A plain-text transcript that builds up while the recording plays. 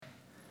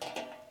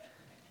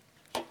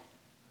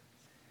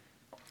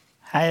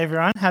Hey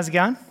everyone, how's it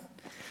going?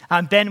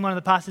 I'm Ben, one of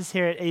the pastors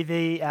here at EV.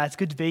 It's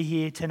good to be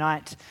here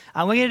tonight.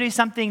 We're going to do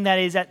something that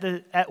is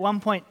at one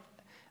point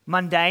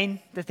mundane,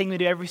 the thing we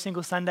do every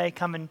single Sunday,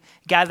 come and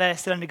gather,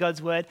 sit under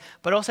God's word,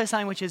 but also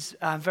something which is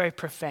very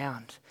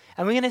profound.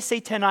 And we're going to see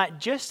tonight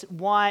just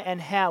why and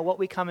how what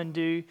we come and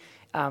do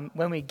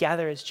when we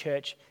gather as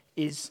church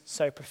is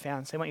so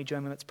profound. So why don't you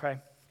join me, let's pray.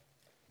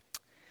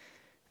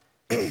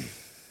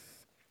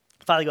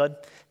 Father God,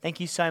 thank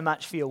you so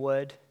much for your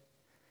word.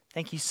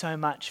 Thank you so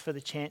much for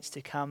the chance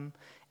to come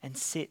and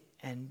sit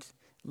and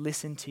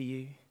listen to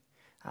you.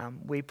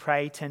 We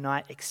pray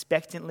tonight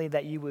expectantly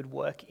that you would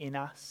work in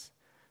us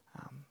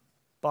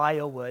by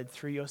your word,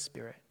 through your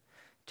spirit,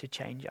 to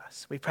change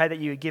us. We pray that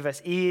you would give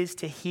us ears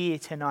to hear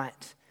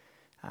tonight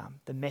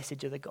the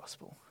message of the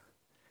gospel,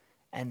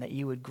 and that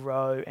you would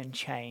grow and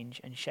change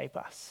and shape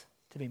us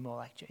to be more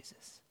like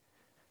Jesus.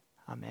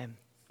 Amen.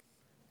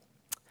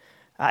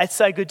 It's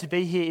so good to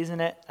be here, isn't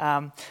it?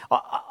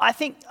 I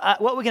think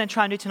what we're going to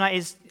try and do tonight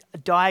is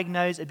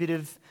diagnose a bit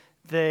of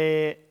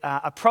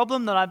a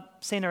problem that I've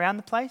seen around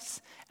the place,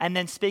 and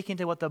then speak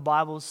into what the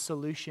Bible's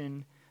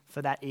solution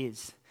for that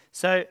is.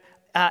 So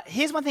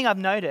here's one thing I've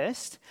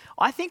noticed.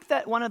 I think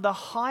that one of the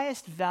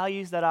highest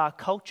values that our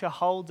culture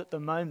holds at the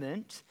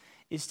moment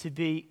is to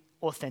be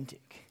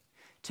authentic,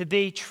 to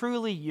be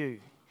truly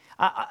you.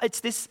 It's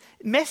this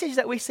message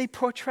that we see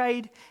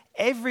portrayed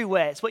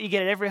everywhere. It's what you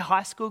get at every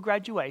high school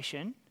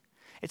graduation.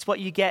 It's what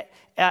you get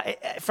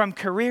from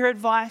career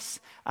advice.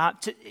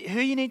 To who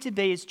you need to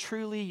be is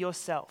truly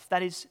yourself.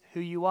 That is who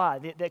you are.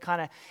 The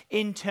kind of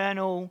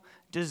internal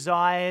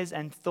desires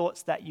and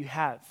thoughts that you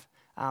have,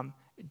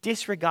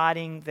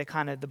 disregarding the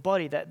kind of the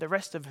body, the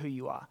rest of who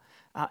you are.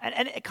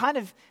 And it kind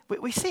of,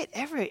 we see it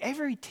every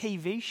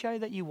TV show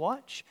that you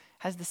watch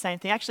has the same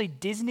thing. Actually,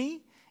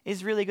 Disney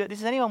is really good.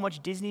 Does anyone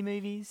watch Disney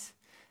movies?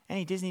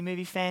 Any Disney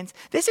movie fans?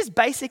 This is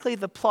basically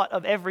the plot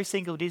of every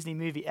single Disney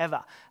movie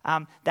ever.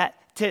 That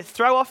to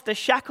throw off the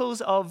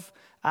shackles of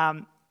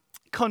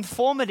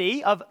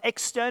conformity, of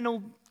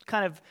external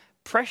kind of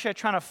pressure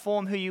trying to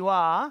form who you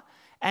are,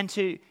 and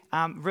to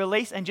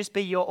release and just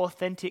be your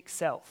authentic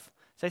self.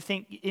 So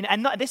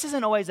this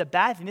isn't always a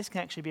bad thing. This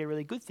can actually be a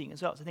really good thing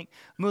as well. So I think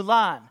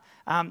Mulan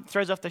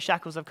throws off the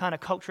shackles of kind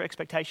of cultural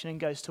expectation and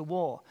goes to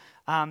war.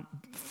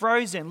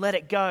 Frozen, Let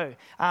It Go.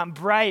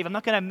 Brave, I'm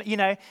not going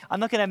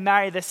to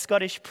marry the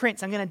Scottish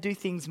prince. I'm going to do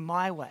things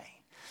my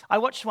way. I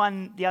watched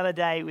one the other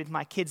day with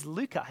my kids,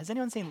 Luca. Has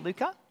anyone seen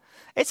Luca?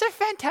 It's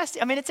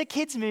it's a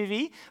kids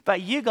movie,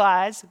 but you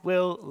guys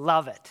will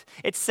love it.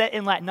 It's set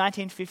in like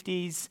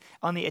 1950s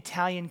on the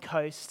Italian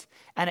coast,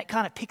 and it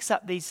kind of picks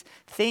up these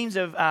themes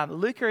of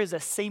Luca is a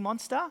sea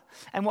monster,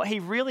 and what he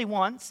really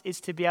wants is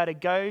to be able to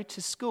go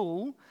to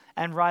school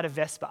and ride a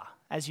Vespa,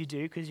 as you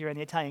do because you're on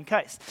the Italian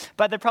coast.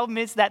 But the problem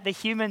is that the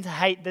humans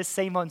hate the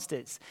sea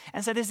monsters.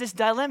 And so there's this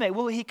dilemma.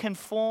 Will he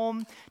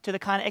conform to the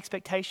kind of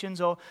expectations,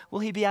 or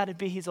will he be able to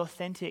be his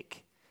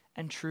authentic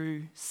and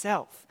true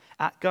self?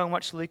 Go and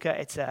watch Luca.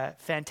 It's a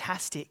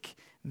fantastic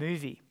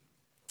movie.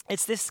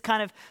 It's this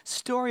kind of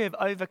story of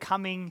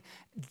overcoming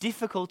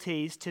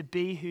difficulties to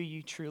be who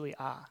you truly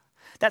are.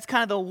 That's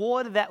kind of the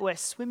water that we're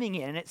swimming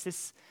in. It's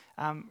this.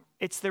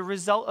 It's the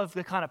result of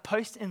the kind of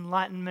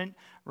post-Enlightenment,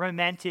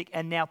 romantic,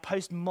 and now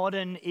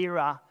post-modern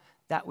era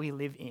that we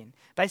live in.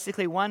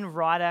 Basically, one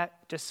writer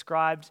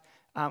described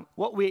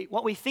what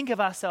we think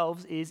of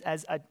ourselves is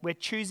as we're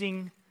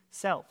choosing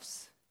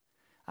selves.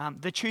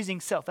 The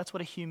choosing self, that's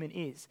what a human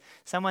is.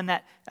 Someone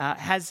that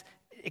has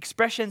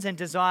expressions and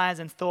desires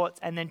and thoughts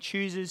and then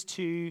chooses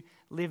to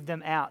live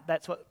them out.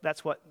 That's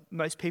what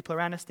most people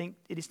around us think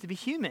it is to be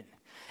human.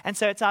 And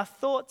so it's our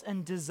thoughts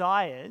and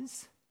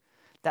desires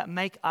that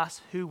make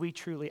us who we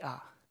truly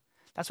are.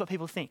 That's what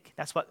people think.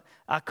 That's what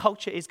our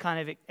culture is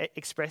kind of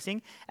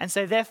expressing. And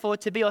so therefore,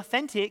 to be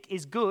authentic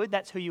is good.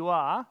 That's who you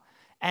are.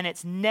 And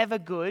it's never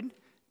good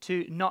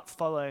to not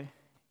follow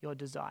your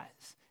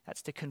desires.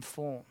 That's to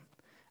conform.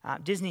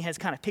 Disney has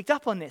kind of picked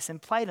up on this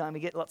and played on it. We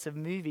get lots of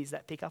movies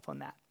that pick up on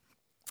that.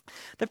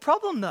 The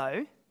problem,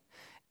 though,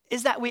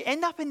 is that we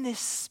end up in this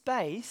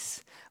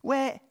space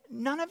where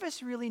none of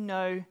us really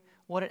know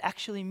what it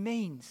actually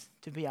means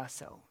to be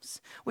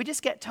ourselves. We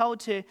just get told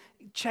to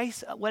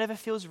chase whatever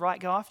feels right,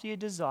 go after your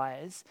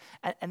desires,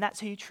 and that's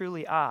who you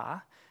truly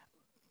are.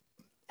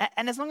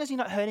 And as long as you're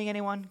not hurting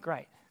anyone,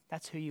 great.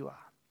 That's who you are.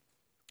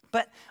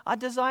 But our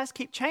desires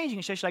keep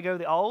changing. So should I go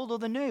with the old or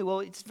the new? Well,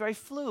 it's very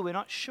fluid. We're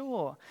not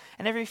sure.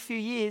 And every few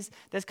years,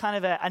 there's kind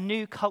of a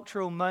new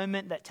cultural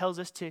moment that tells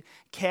us to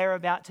care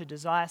about, to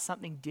desire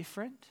something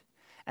different.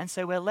 And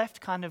so we're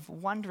left kind of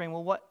wondering,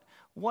 well,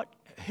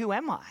 who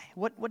am I?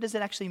 What does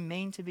it actually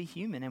mean to be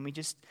human? And we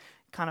just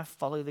kind of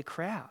follow the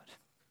crowd.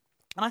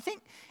 And I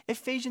think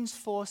Ephesians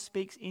 4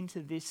 speaks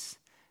into this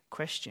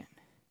question.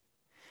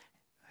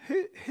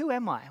 Who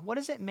am I? What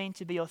does it mean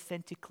to be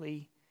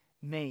authentically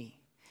me?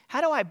 How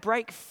do I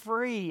break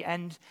free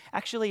and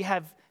actually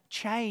have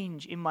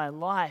change in my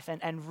life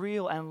and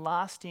real and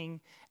lasting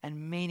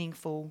and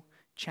meaningful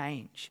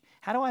change?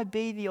 How do I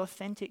be the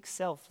authentic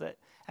self that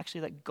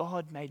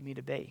God made me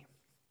to be?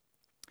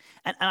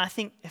 And I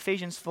think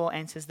Ephesians 4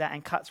 answers that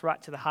and cuts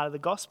right to the heart of the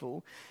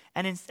gospel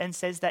and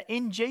says that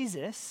in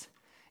Jesus,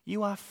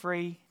 you are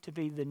free to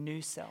be the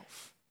new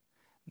self,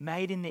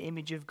 made in the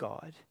image of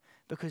God,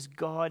 because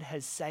God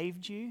has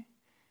saved you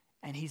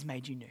and he's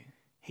made you new.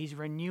 He's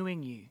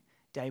renewing you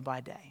day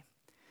by day.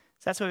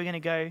 So that's where we're going to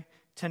go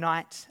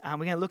tonight. We're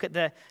going to look at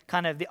the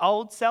kind of the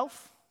old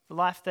self, the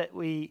life that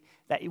we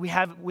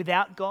have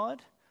without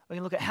God. We're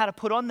going to look at how to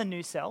put on the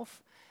new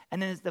self.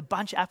 And then there's the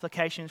bunch of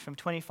applications from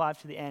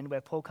 25 to the end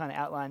where Paul kind of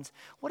outlines,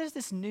 what does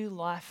this new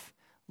life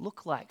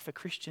look like for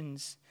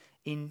Christians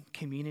in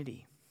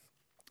community?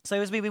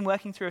 So as we've been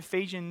working through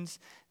Ephesians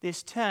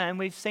this term,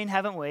 we've seen,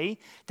 haven't we,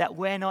 that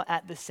we're not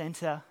at the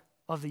center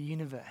of the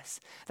universe.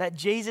 That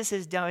Jesus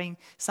is doing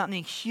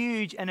something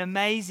huge and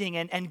amazing,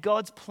 and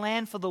God's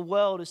plan for the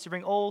world is to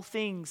bring all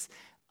things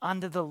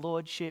under the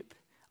lordship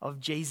of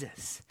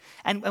Jesus.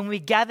 And when we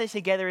gather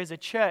together as a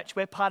church,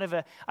 we're part of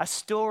a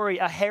story,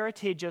 a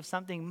heritage of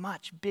something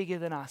much bigger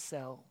than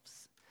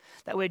ourselves.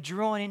 That we're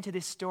drawn into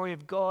this story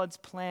of God's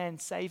plan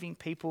saving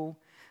people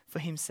for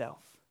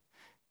himself.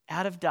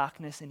 Out of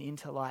darkness and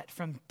into light,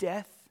 from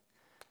death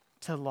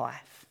to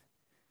life.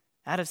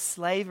 Out of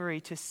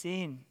slavery to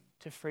sin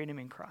to freedom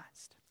in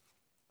Christ.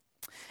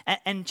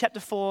 And chapter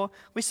 4,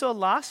 we saw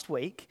last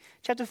week,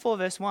 chapter 4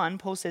 verse 1,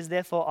 Paul says,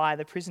 therefore I,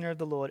 the prisoner of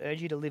the Lord,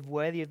 urge you to live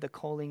worthy of the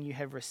calling you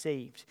have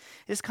received.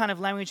 This kind of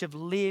language of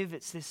live,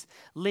 it's this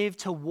live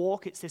to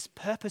walk, it's this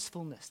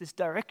purposefulness, this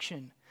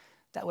direction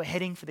that we're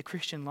heading for the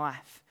Christian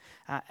life.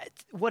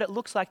 What it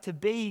looks like to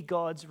be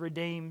God's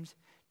redeemed,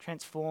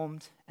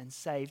 transformed and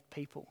saved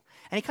people.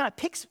 And he kind of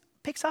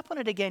picks up on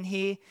it again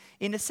here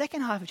in the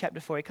second half of chapter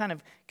 4. He kind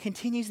of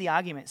continues the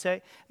argument. So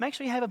make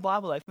sure you have a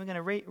Bible open. We're going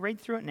to read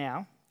through it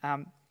now.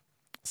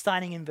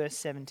 Starting in verse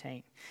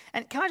 17.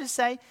 And can I just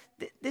say,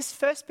 this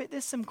first bit,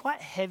 there's some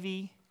quite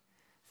heavy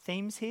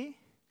themes here.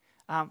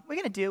 We're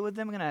going to deal with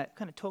them. We're going to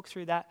kind of talk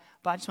through that,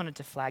 but I just wanted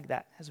to flag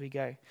that as we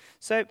go.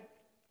 So,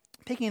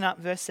 picking up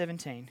verse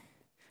 17,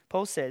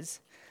 Paul says,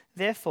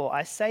 therefore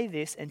I say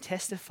this and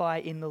testify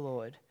in the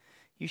Lord,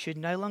 you should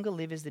no longer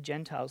live as the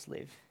Gentiles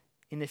live,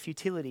 in the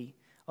futility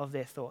of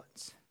their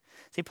thoughts.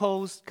 See,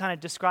 Paul's kind of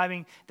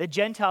describing the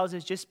Gentiles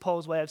as just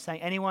Paul's way of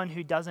saying anyone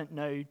who doesn't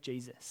know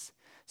Jesus.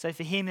 So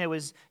for him, there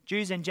was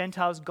Jews and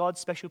Gentiles, God's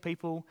special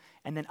people,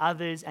 and then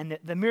others. And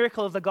the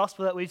miracle of the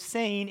gospel that we've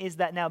seen is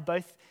that now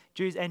both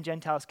Jews and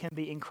Gentiles can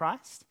be in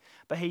Christ.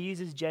 But he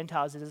uses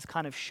Gentiles as this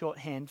kind of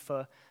shorthand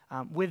for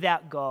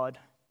without God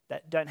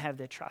that don't have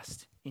their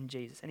trust in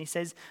Jesus. And he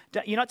says,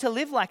 you're not to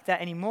live like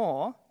that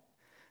anymore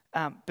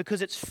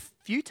because it's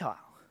futile.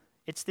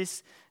 It's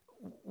this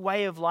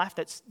way of life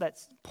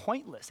that's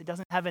pointless. It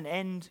doesn't have an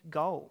end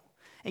goal.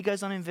 He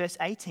goes on in verse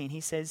 18, he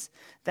says,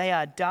 they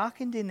are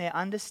darkened in their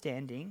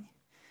understanding,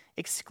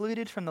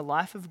 excluded from the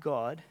life of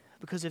God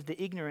because of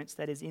the ignorance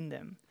that is in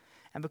them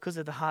and because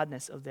of the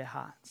hardness of their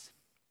hearts.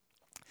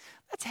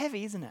 That's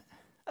heavy, isn't it?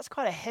 That's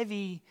quite a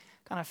heavy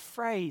kind of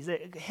phrase,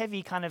 a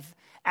heavy kind of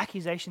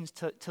accusations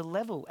to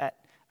level at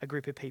a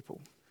group of people,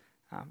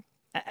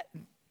 at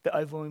the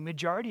overwhelming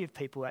majority of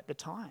people at the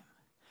time.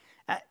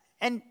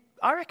 And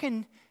I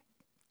reckon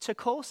to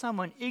call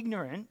someone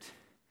ignorant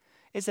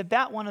is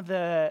about one of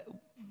the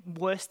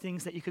worst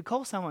things that you could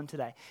call someone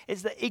today.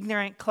 It's the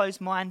ignorant,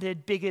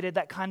 closed-minded, bigoted,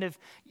 that kind of,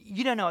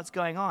 you don't know what's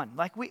going on.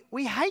 Like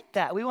we hate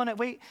that. No,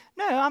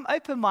 I'm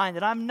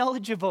open-minded, I'm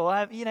knowledgeable.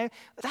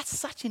 That's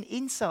such an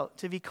insult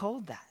to be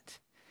called that.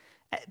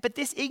 But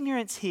this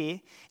ignorance here,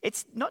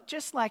 it's not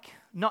just like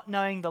not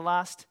knowing the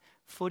last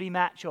footy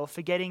match or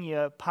forgetting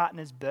your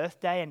partner's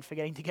birthday and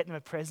forgetting to get them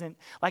a present.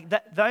 Like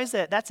that's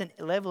a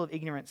level of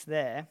ignorance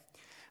there.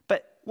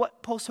 But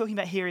what Paul's talking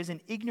about here is an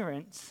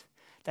ignorance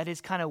that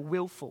is kind of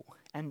willful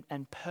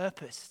and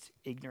purposed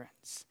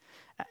ignorance.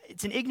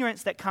 It's an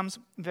ignorance that comes,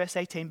 verse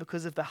 18,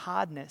 because of the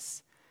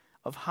hardness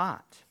of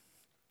heart.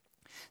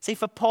 See,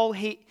 for Paul,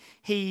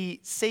 he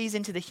sees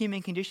into the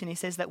human condition. He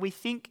says that we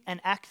think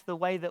and act the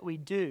way that we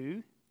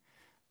do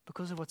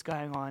because of what's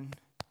going on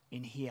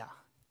in here,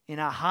 in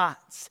our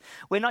hearts.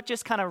 We're not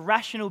just kind of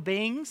rational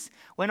beings.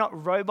 We're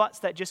not robots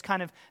that just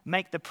kind of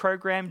make the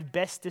programmed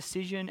best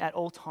decision at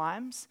all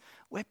times.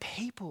 We're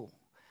people.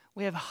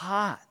 We have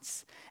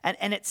hearts,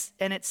 and it's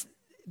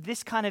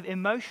this kind of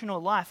emotional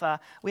life.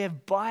 We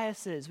have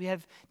biases, we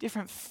have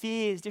different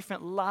fears,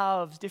 different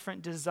loves,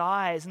 different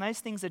desires, and those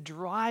things are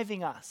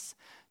driving us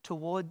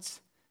towards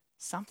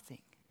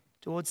something.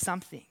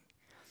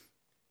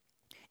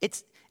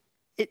 It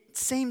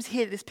seems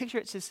here, this picture,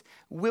 it's this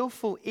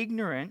willful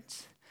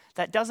ignorance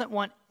that doesn't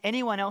want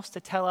anyone else to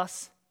tell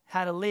us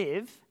how to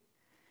live,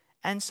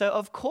 and so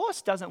of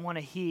course doesn't want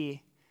to hear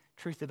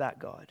truth about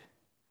God.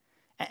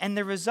 And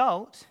the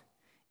result,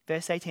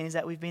 verse 18, is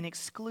that we've been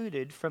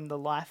excluded from the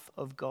life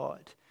of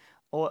God.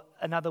 Or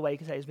another way you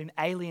could say is we've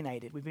been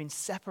alienated. We've been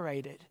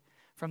separated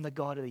from the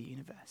God of the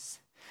universe.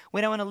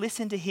 We don't want to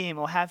listen to him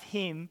or have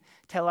him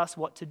tell us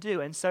what to do.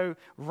 And so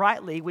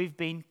rightly, we've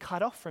been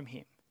cut off from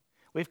him.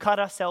 We've cut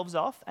ourselves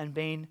off and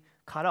been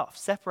cut off,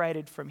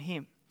 separated from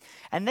him.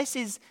 And this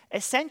is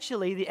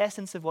essentially the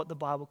essence of what the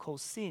Bible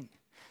calls sin.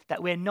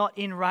 that we're not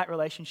in right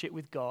relationship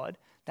with God,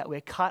 that we're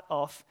cut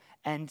off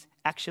and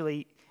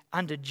actually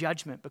under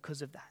judgment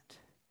because of that.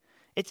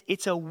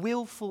 It's a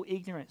willful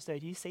ignorance, though.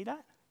 Do you see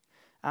that?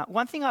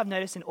 One thing I've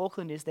noticed in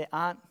Auckland is there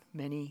aren't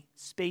many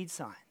speed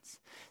signs.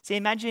 So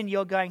imagine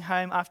you're going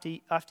home after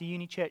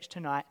uni church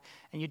tonight,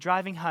 and you're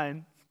driving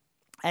home,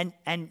 and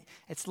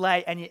it's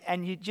late,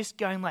 and you're just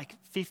going like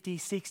 50,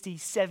 60,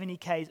 70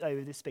 k's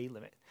over the speed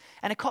limit.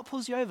 And a cop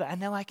pulls you over,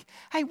 and they're like,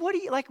 "Hey, what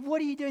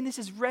are you doing? This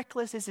is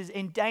reckless. This is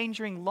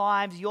endangering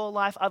lives, your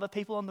life, other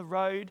people on the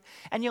road."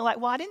 And you're like,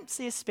 "Well, I didn't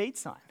see a speed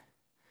sign."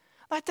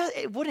 Like,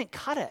 it wouldn't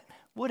cut it,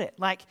 would it?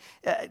 Like,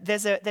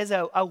 there's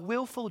a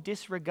willful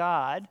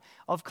disregard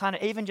of kind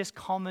of even just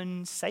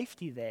common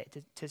safety there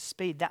to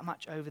speed that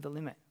much over the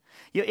limit.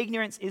 Your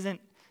ignorance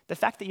isn't, the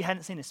fact that you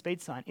hadn't seen a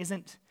speed sign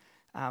isn't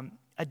an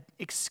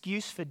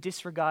excuse for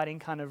disregarding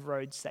kind of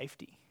road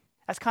safety.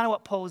 That's kind of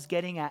what Paul's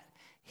getting at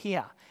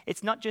here.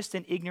 It's not just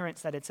an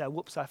ignorance that it's a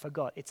whoops, I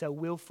forgot. It's a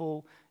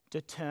willful,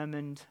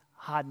 determined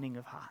hardening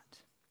of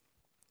heart.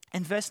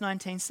 And verse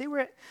 19, see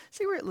where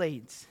it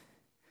leads.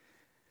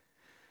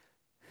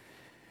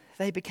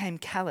 They became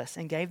callous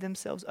and gave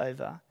themselves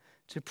over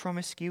to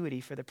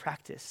promiscuity for the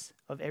practice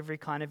of every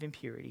kind of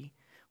impurity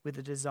with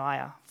a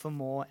desire for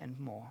more and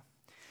more.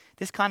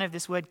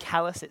 This word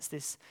callous, it's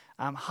this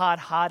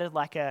hard-hearted,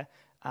 like I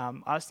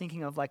was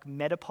thinking of like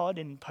Metapod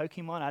in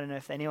Pokemon. I don't know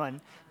if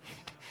anyone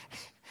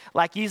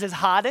like uses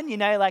harden,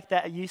 like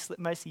that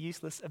most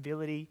useless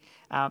ability.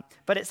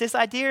 But it's this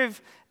idea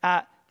of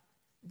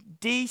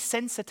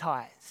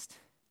desensitized,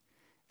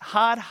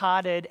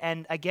 hard-hearted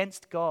and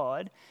against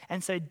God,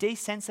 and so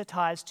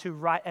desensitized to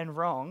right and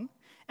wrong,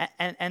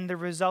 and the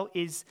result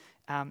is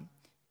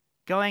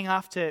going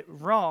after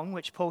wrong,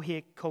 which Paul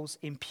here calls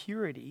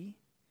impurity,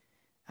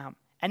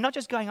 and not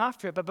just going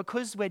after it, but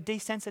because we're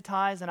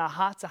desensitized and our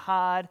hearts are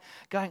hard,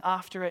 going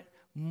after it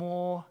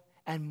more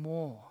and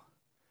more.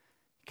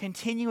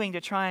 Continuing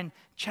to try and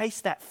chase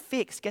that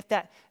fix, get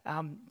that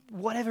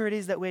whatever it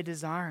is that we're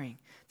desiring,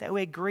 that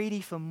we're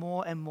greedy for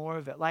more and more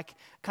of it. Like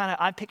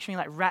I'm picturing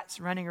like rats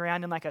running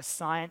around in like a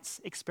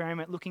science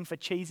experiment looking for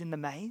cheese in the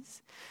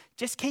maze.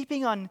 Just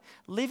keeping on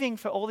living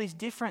for all these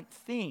different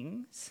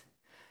things,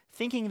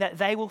 thinking that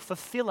they will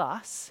fulfill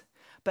us,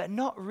 but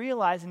not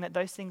realizing that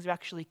those things are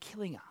actually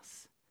killing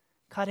us,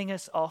 cutting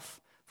us off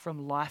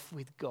from life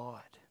with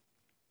God.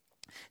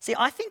 See,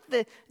 I think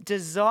the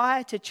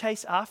desire to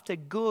chase after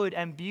good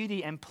and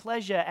beauty and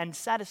pleasure and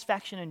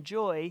satisfaction and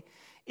joy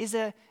is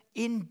an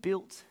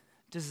inbuilt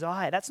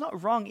desire. That's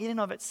not wrong in and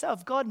of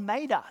itself. God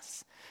made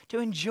us to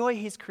enjoy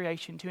his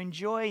creation, to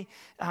enjoy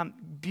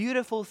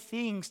beautiful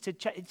things,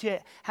 to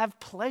have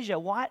pleasure.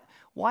 Why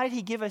did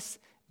he give us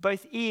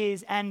both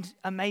ears and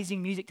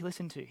amazing music to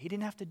listen to? He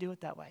didn't have to do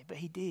it that way, but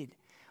he did.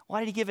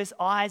 Why did he give us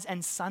eyes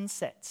and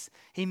sunsets?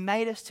 He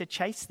made us to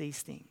chase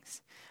these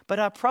things. But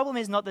our problem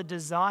is not the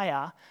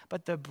desire,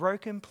 but the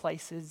broken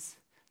places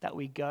that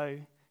we go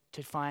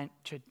to find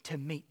to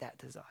meet that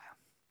desire.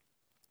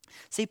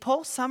 See,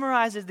 Paul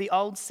summarizes the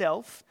old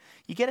self.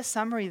 You get a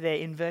summary there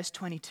in verse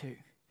 22.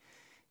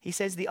 He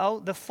says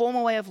the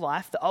former way of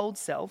life, the old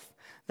self,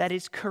 that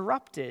is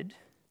corrupted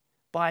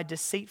by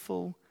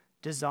deceitful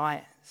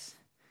desires.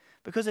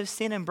 Because of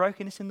sin and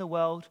brokenness in the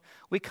world,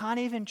 we can't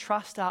even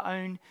trust our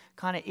own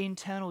kind of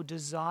internal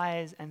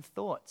desires and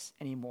thoughts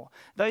anymore.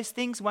 Those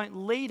things won't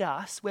lead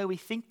us where we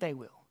think they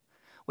will.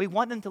 We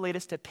want them to lead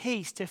us to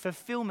peace, to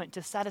fulfillment,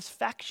 to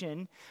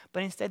satisfaction,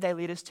 but instead they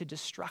lead us to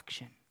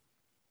destruction.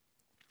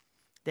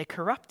 They're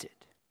corrupted.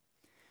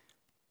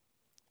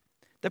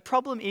 The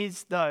problem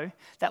is, though,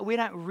 that we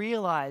don't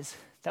realize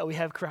that we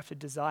have corrupted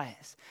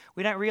desires.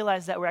 We don't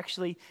realize that we're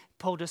actually,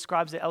 Paul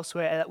describes it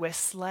elsewhere, that we're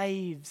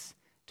slaves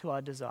to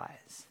our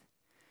desires.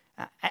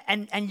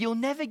 And you'll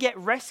never get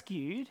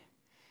rescued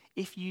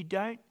if you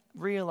don't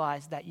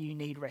realize that you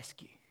need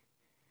rescue.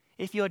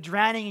 If you're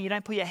drowning and you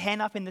don't put your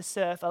hand up in the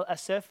surf, a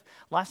surf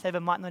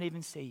lifesaver might not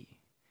even see you.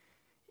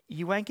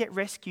 You won't get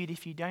rescued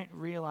if you don't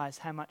realize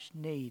how much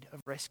need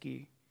of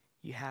rescue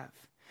you have.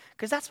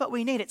 Because that's what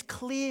we need. It's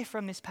clear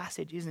from this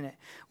passage, isn't it?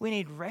 We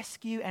need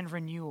rescue and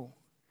renewal.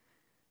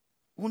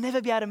 We'll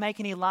never be able to make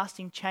any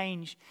lasting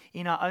change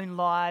in our own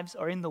lives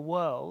or in the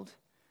world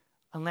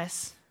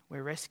unless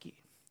we're rescued.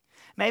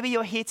 Maybe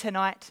you're here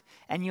tonight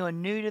and you're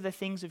new to the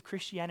things of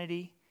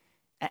Christianity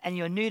and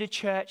you're new to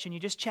church and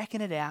you're just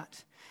checking it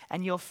out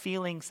and you're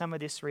feeling some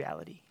of this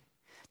reality.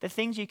 The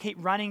things you keep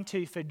running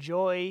to for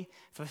joy,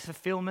 for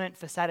fulfillment,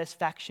 for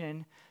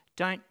satisfaction,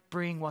 don't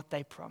bring what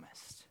they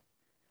promised.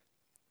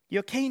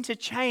 You're keen to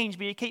change,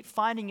 but you keep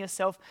finding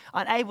yourself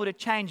unable to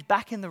change,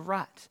 back in the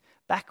rut,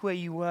 back where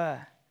you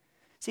were.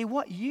 See,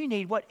 what you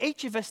need, what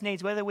each of us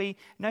needs, whether we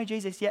know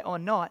Jesus yet or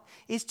not,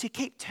 is to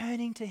keep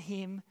turning to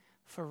him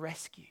for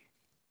rescue.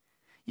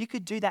 You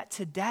could do that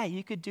today.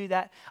 You could do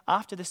that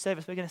after the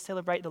service. We're going to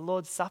celebrate the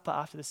Lord's Supper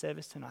after the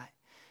service tonight.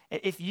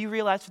 If you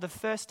realize for the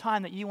first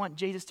time that you want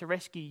Jesus to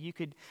rescue, you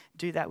could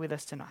do that with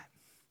us tonight.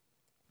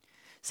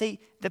 See,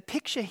 the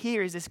picture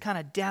here is this kind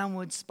of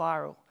downward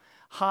spiral,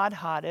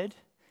 hard-hearted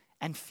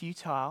and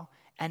futile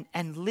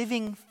and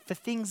living for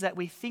things that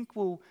we think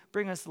will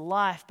bring us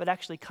life but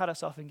actually cut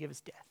us off and give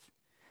us death.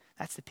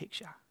 That's the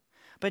picture.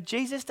 But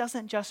Jesus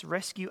doesn't just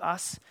rescue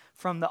us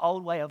from the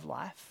old way of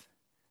life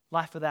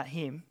without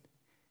him.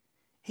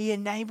 He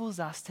enables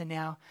us to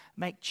now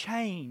make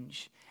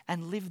change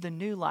and live the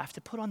new life,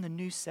 to put on the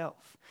new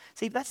self.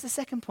 See, that's the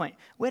second point.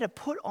 We're to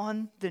put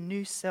on the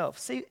new self.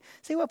 See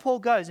where Paul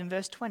goes in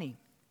verse 20.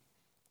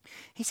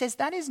 He says,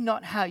 that is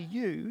not how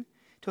you,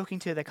 talking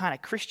to the kind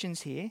of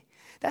Christians here,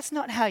 that's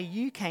not how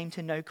you came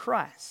to know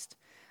Christ,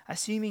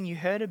 assuming you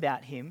heard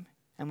about him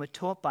and were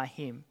taught by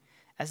him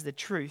as the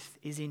truth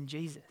is in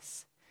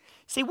Jesus.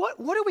 See, what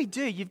do we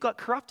do? You've got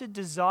corrupted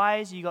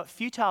desires, you've got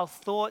futile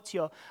thoughts,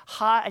 your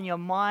heart and your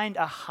mind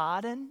are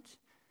hardened.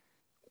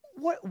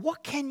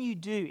 What can you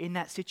do in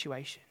that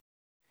situation?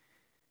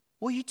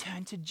 Well, you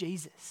turn to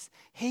Jesus.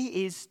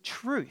 He is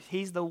truth.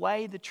 He's the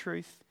way, the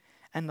truth,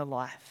 and the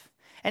life.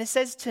 And it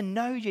says to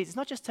know Jesus,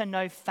 not just to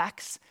know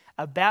facts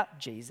about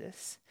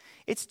Jesus,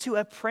 it's to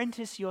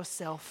apprentice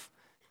yourself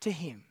to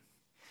him.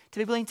 To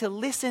be willing to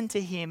listen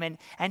to him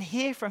and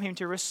hear from him,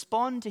 to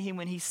respond to him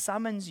when he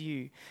summons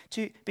you,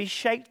 to be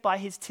shaped by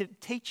his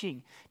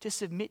teaching, to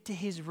submit to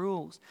his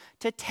rules,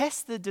 to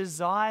test the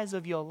desires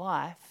of your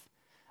life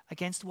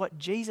against what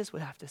Jesus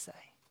would have to say.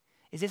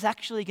 Is this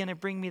actually going to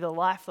bring me the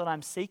life that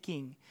I'm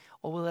seeking,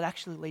 or will it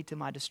actually lead to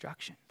my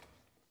destruction?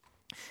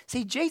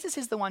 See, Jesus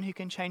is the one who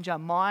can change our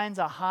minds,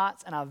 our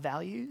hearts, and our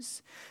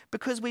values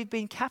because we've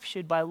been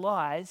captured by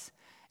lies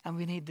and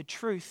we need the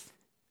truth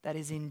that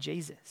is in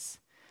Jesus.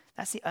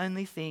 That's the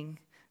only thing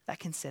that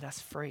can set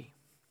us free.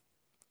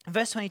 In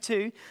verse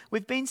 22,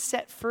 we've been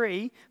set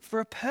free for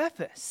a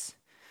purpose.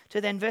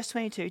 To then, verse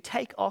 22,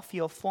 take off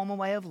your former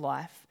way of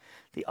life,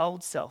 the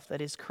old self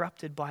that is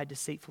corrupted by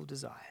deceitful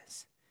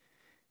desires.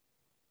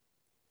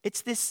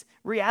 It's this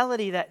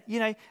reality that,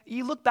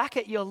 you look back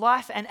at your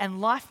life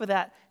and life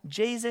without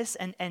Jesus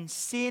and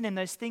sin and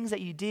those things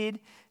that you did,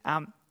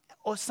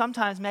 or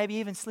sometimes maybe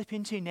even slip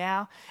into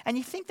now, and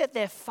you think that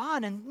they're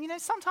fun, and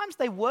sometimes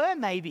they were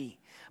maybe,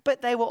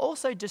 but they were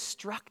also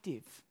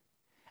destructive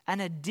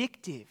and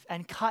addictive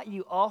and cut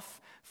you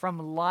off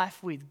from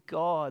life with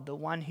God, the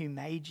one who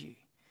made you.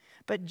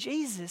 But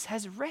Jesus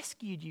has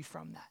rescued you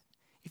from that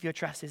if your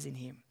trust is in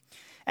him.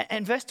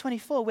 And verse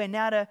 24, we're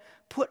now to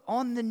put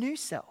on the new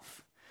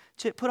self.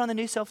 To put on the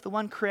new self, the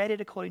one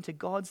created according to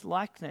God's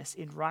likeness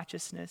in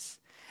righteousness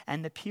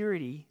and the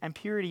purity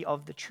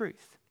of the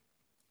truth.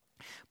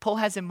 Paul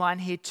has in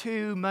mind here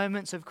two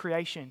moments of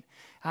creation.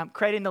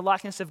 Creating the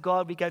likeness of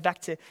God, we go back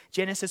to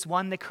Genesis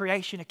 1, the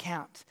creation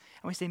account.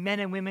 And we see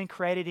men and women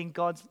created in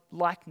God's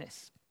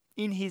likeness,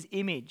 in his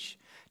image,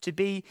 to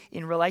be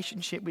in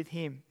relationship with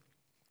him.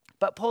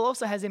 But Paul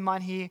also has in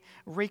mind here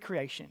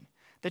recreation.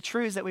 The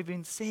truths that we've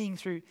been seeing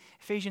through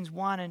Ephesians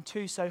 1 and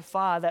 2 so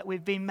far, that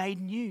we've been made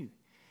new.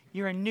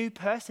 You're a new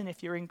person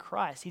if you're in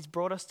Christ. He's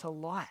brought us to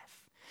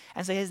life.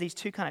 And so he has these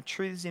two kind of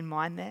truths in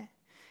mind there.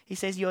 He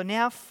says you're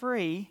now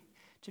free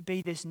to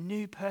be this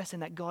new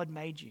person that God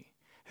made you,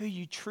 who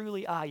you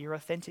truly are, your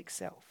authentic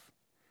self.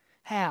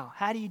 How?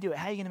 How do you do it?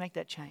 How are you going to make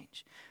that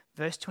change?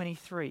 Verse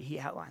 23, he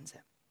outlines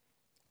it.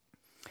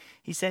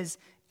 He says,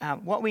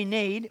 what we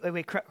need,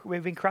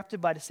 we've been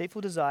corrupted by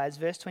deceitful desires,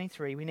 verse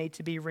 23, we need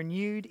to be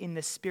renewed in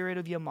the spirit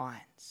of your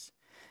minds.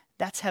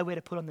 That's how we're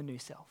to put on the new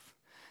self.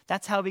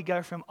 That's how we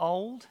go from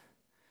old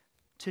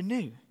to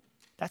new.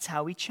 That's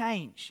how we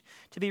change,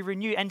 to be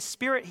renewed. And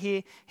spirit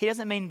here, he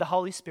doesn't mean the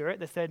Holy Spirit,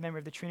 the third member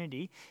of the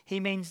Trinity. He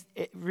means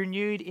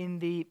renewed in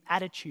the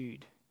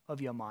attitude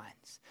of your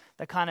minds,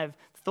 the kind of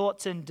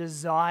thoughts and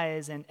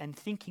desires and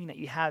thinking that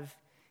you have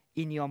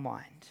in your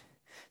mind.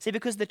 See,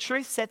 because the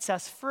truth sets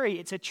us free,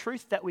 it's a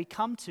truth that we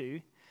come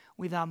to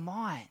with our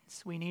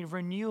minds. We need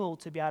renewal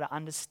to be able to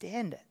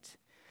understand it.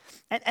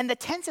 And the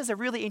tenses are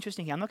really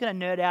interesting here. I'm not going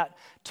to nerd out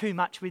too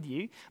much with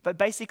you, but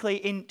basically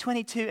in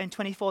 22 and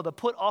 24, the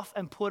put off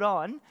and put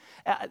on,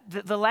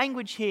 the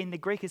language here in the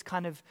Greek is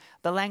kind of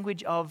the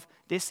language of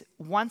this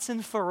once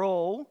and for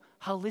all,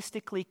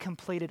 holistically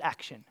completed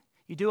action.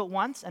 You do it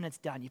once and it's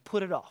done. You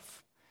put it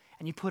off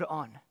and you put it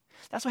on.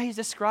 That's what he's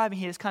describing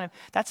here.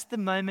 That's the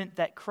moment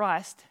that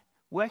Christ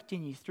worked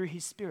in you through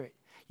his Spirit.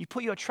 You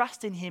put your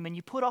trust in him and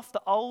you put off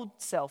the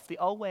old self, the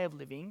old way of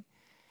living,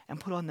 and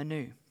put on the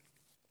new.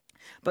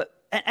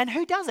 And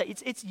who does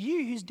it? It's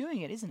you who's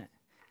doing it, isn't it?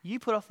 You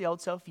put off the old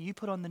self, you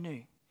put on the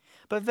new.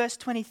 But verse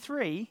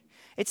 23,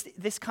 it's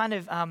this kind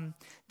of,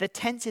 the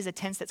tense is a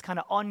tense that's kind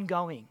of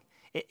ongoing.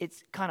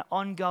 It's kind of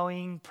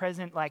ongoing,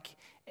 present,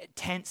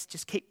 tense,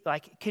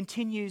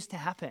 continues to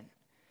happen.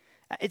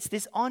 It's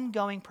this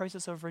ongoing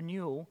process of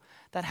renewal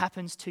that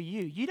happens to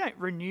you. You don't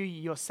renew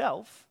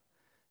yourself.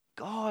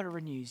 God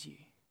renews you.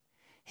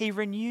 He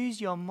renews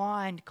your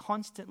mind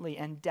constantly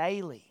and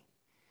daily,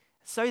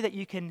 so that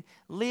you can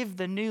live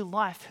the new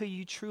life who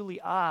you truly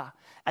are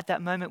at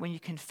that moment when you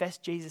confess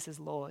Jesus as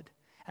Lord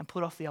and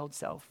put off the old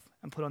self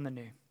and put on the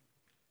new.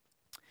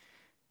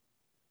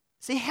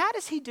 See, how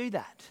does he do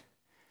that?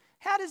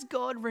 How does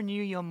God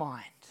renew your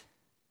mind?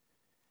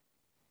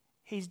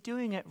 He's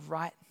doing it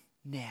right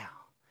now.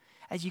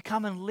 as you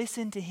come and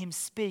listen to him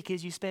speak,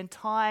 as you spend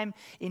time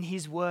in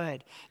his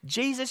word.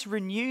 Jesus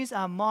renews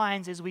our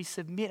minds as we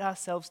submit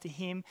ourselves to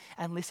him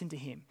and listen to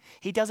him.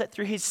 He does it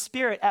through his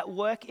Spirit at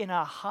work in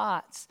our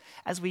hearts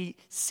as we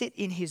sit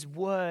in his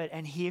word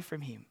and hear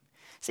from him.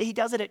 See, he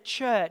does it at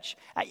church,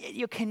 at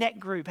your connect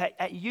group,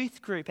 at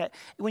youth group,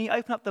 when you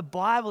open up the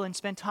Bible and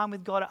spend time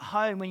with God at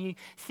home, when you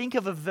think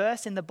of a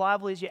verse in the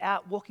Bible as you're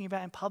out walking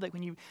about in public,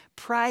 when you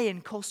pray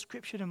and call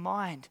Scripture to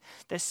mind.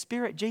 The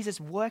Spirit, Jesus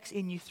works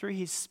in you through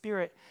his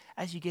Spirit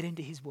as you get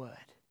into his word.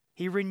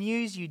 He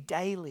renews you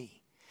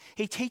daily.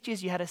 He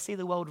teaches you how to see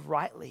the world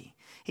rightly.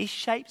 He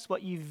shapes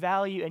what you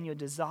value and your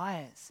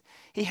desires.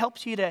 He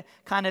helps you to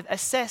kind of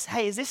assess,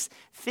 hey, is this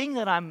thing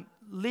that I'm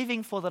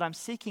living for, that I'm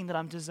seeking, that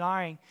I'm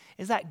desiring,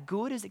 is that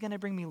good? Is it going to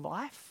bring me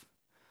life?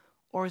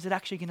 Or is it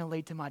actually going to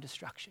lead to my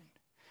destruction?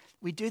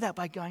 We do that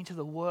by going to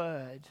the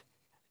Word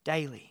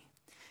daily.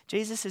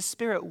 Jesus'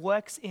 Spirit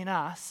works in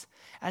us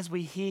as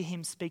we hear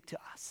him speak to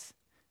us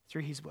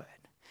through his word.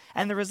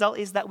 And the result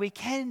is that we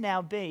can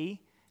now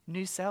be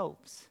new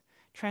selves,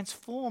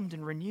 transformed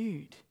and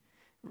renewed,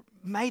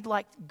 made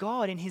like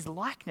God in his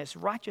likeness,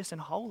 righteous and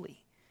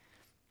holy.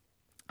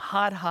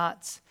 Hard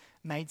hearts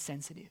made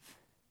sensitive.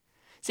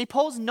 See,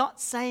 Paul's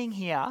not saying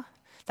here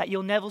that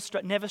you'll never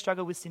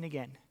struggle with sin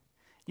again.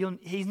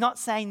 He's not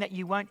saying that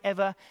you won't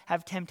ever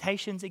have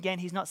temptations again.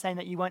 He's not saying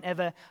that you won't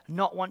ever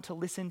not want to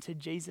listen to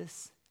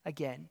Jesus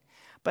again.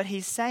 But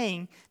he's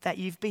saying that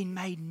you've been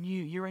made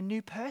new. You're a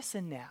new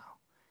person now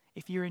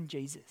if you're in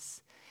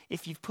Jesus.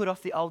 If you've put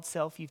off the old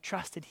self, you've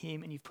trusted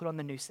him, and you've put on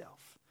the new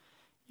self.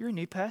 You're a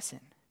new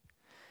person.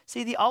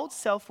 See, the old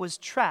self was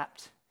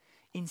trapped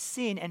in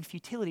sin and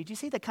futility. Do you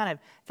see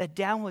the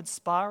downward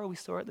spiral we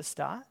saw at the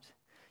start?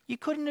 You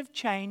couldn't have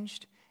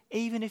changed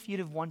even if you'd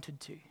have wanted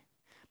to.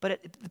 But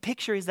the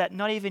picture is that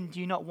not even do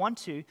you not want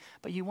to,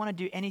 but you want to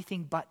do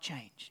anything but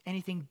change,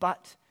 anything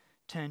but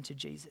turn to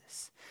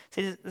Jesus.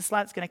 See, the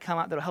slide's going to come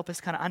up that will help us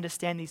kind of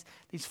understand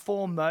these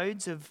four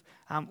modes of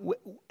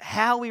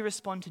how we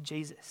respond to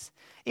Jesus.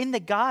 In the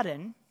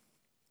garden,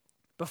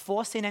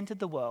 before sin entered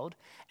the world,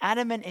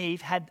 Adam and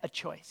Eve had a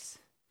choice.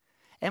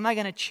 Am I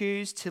going to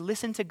choose to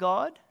listen to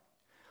God,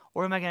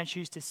 or am I going to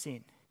choose to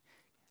sin?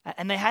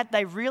 And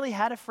they really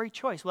had a free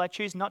choice. Will I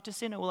choose not to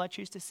sin, or will I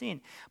choose to sin?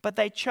 But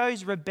they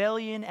chose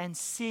rebellion and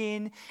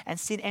sin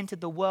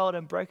entered the world,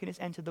 and brokenness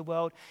entered the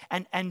world.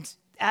 And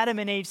Adam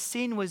and Eve's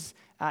sin was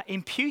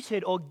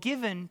imputed or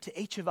given to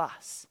each of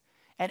us.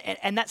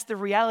 And that's the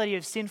reality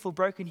of sinful,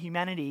 broken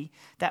humanity,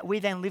 that we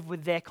then live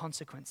with their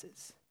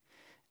consequences.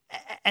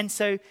 And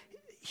so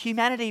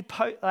humanity,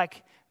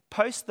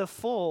 post the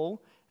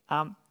fall,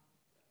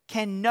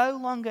 can no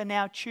longer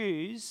now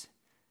choose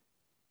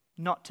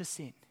not to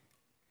sin.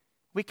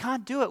 We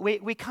can't do it.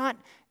 We can't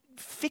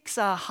fix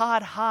our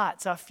hard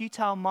hearts, our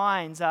futile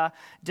minds, our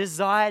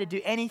desire to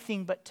do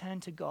anything but turn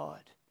to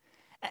God.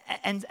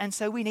 And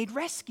so we need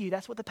rescue.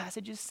 That's what the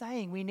passage is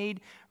saying. We need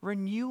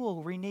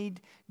renewal. We need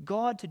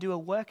God to do a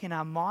work in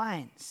our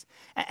minds.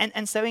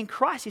 And so in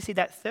Christ, you see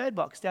that third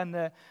box down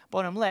the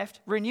bottom left,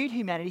 renewed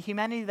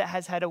humanity that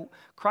has had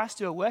Christ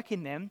do a work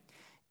in them,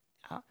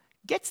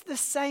 gets the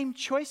same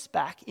choice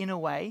back in a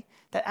way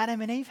that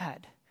Adam and Eve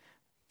had.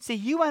 See,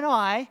 you and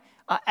I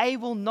are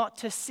able not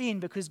to sin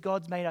because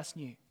God's made us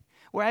new.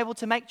 We're able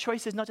to make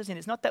choices not to sin.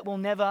 It's not that we'll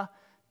never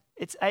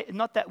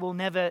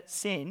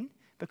sin,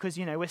 because,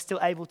 we're still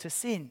able to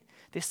sin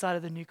this side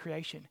of the new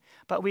creation.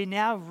 But we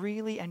now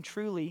really and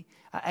truly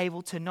are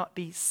able to not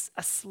be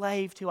a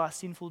slave to our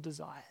sinful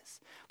desires.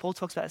 Paul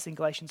talks about this in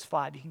Galatians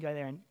 5. You can go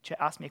there and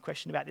ask me a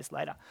question about this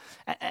later.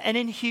 And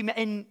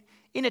in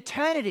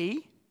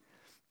eternity,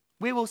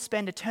 we will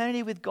spend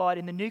eternity with God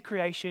in the new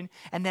creation,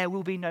 and there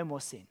will be no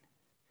more sin.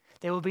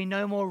 There will be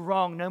no more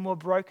wrong, no more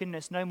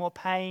brokenness, no more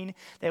pain.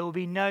 There will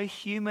be no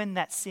human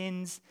that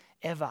sins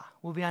ever,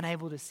 will be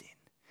unable to sin.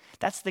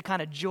 That's the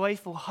kind of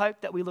joyful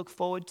hope that we look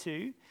forward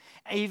to,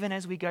 even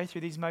as we go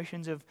through these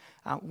motions of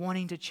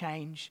wanting to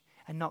change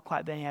and not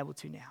quite being able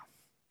to now.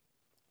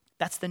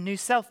 That's the new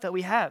self that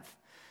we have.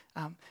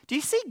 Do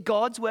you see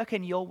God's work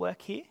and your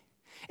work here?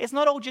 It's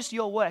not all just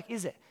your work,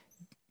 is it?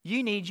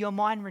 You need your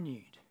mind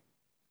renewed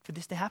for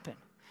this to happen.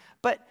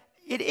 But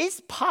it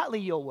is partly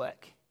your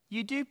work.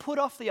 You do put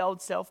off the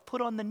old self,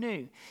 put on the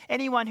new.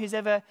 Anyone who's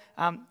ever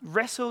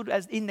wrestled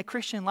as in the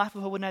Christian life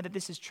before would know that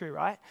this is true,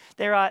 right?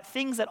 There are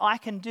things that I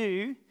can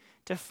do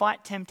to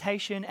fight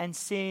temptation and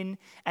sin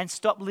and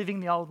stop living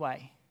the old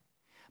way.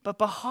 But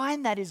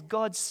behind that is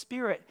God's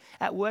Spirit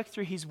at work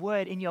through his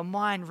word in your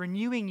mind,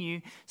 renewing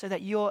you so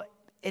that you're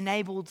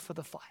enabled for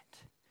the fight.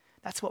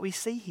 That's what we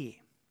see here.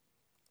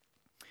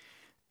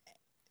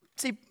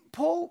 See,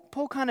 Paul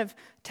kind of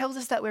tells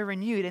us that we're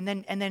renewed and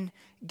then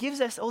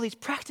gives us all these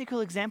practical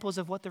examples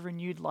of what the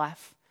renewed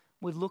life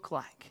would look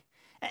like.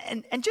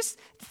 And just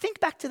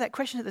think back to that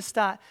question at the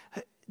start,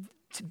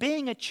 to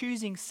being a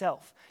choosing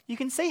self. You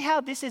can see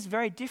how this is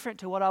very different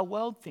to what our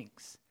world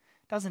thinks,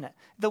 doesn't it?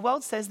 The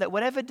world says that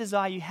whatever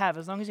desire you have,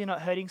 as long as you're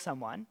not hurting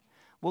someone,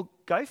 well,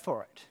 go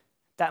for it.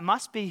 That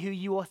must be who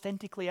you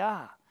authentically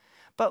are.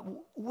 But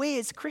we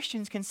as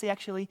Christians can see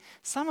actually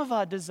some of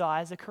our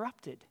desires are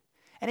corrupted.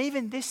 And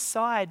even this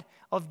side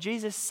of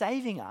Jesus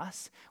saving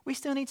us, we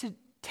still need to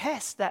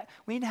test that.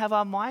 We need to have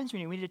our minds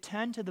renewed. We need to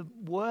turn to the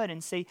Word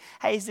and see,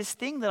 hey, is this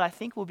thing that I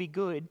think will be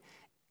good,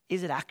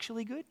 is it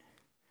actually good?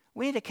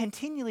 We need to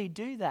continually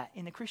do that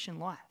in the Christian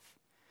life.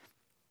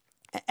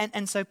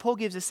 And so Paul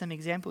gives us some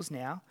examples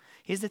now.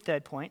 Here's the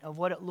third point of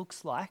what it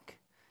looks like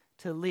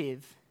to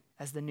live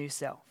as the new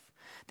self.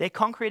 They're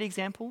concrete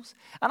examples.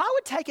 And I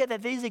would take it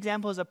that these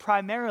examples are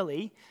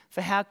primarily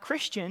for how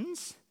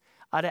Christians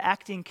are to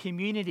act in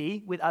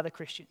community with other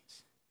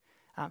Christians.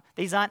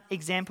 These aren't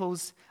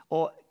examples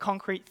or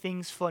concrete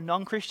things for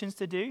non-Christians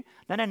to do.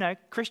 No.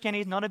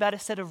 Christianity is not about a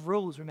set of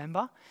rules,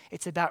 remember?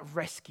 It's about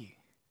rescue.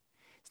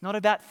 It's not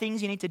about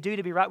things you need to do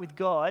to be right with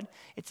God.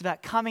 It's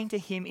about coming to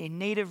Him in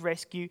need of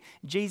rescue,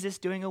 Jesus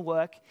doing a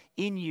work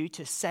in you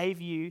to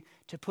save you,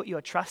 to put your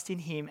trust in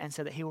Him, and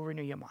so that He will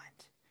renew your mind.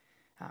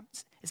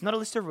 It's not a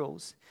list of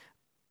rules,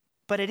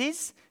 but it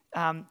is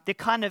the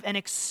kind of an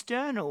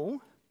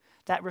external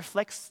that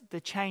reflects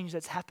the change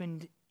that's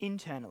happened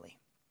internally.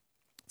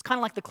 It's kind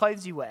of like the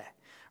clothes you wear,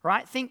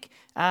 right? Think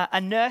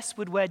a nurse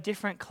would wear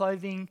different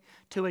clothing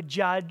to a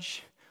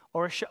judge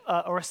or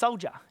a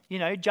soldier. You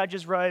know,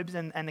 judge's robes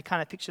and the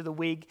kind of picture of the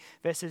wig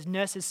versus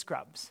nurse's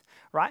scrubs,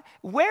 right?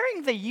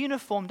 Wearing the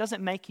uniform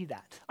doesn't make you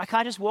that. I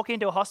can't just walk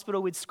into a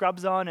hospital with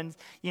scrubs on and,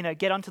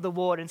 get onto the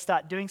ward and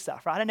start doing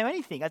stuff, right? I don't know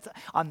anything.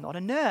 I'm not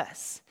a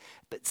nurse.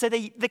 But so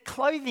the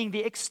clothing,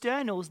 the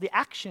externals, the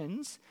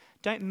actions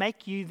don't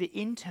make you the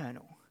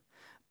internal.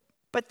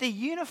 But the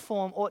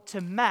uniform ought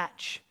to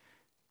match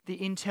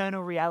the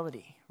internal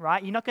reality,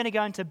 right? You're not going to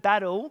go into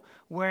battle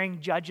wearing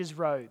judge's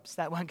robes.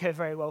 That won't go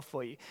very well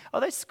for you.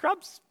 Although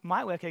scrubs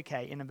might work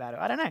okay in a battle.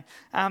 I don't know.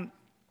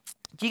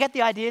 Do you get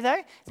the idea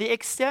though? The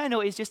external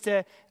is just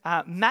a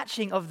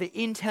matching of the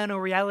internal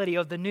reality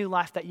of the new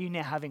life that you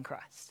now have in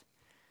Christ.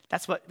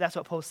 That's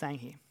what Paul's saying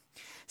here.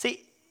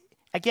 See,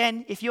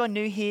 again, if you're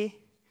new here,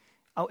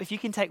 if you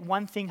can take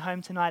one thing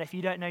home tonight, if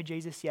you don't know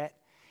Jesus yet,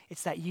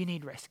 it's that you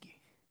need rescue.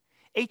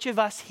 Each of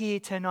us here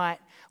tonight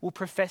will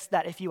profess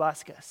that if you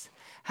ask us,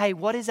 hey,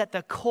 what is at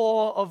the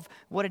core of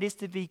what it is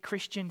to be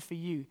Christian for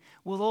you?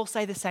 We'll all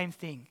say the same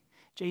thing.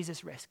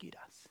 Jesus rescued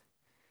us.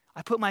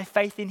 I put my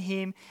faith in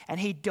Him and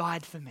He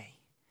died for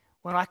me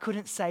when I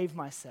couldn't save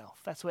myself.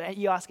 That's what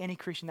you ask any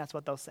Christian, that's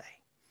what they'll say.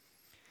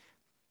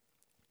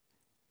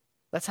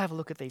 Let's have a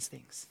look at these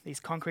things, these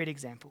concrete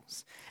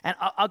examples. And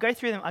I'll go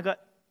through them.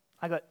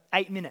 I got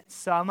 8 minutes,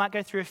 so I might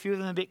go through a few of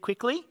them a bit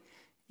quickly.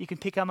 You can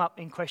pick them up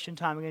in question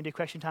time. We're going to do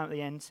question time at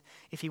the end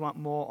if you want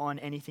more on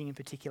anything in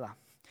particular.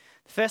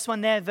 The first one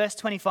there, verse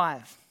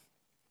 25.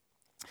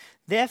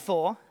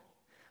 Therefore,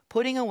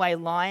 putting away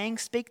lying,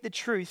 speak the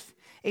truth,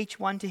 each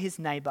one to his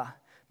neighbor,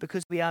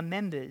 because we are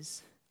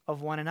members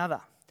of one another.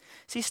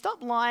 See,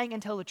 stop lying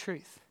and tell the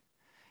truth.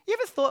 You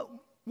ever thought,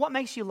 what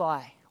makes you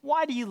lie?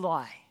 Why do you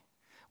lie?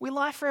 We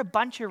lie for a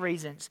bunch of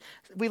reasons.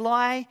 We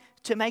lie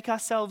to make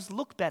ourselves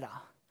look better.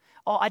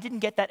 Oh, I didn't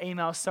get that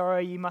email.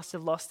 Sorry, you must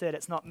have lost it.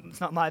 It's not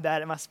my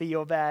bad. It must be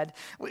your bad.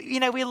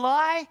 We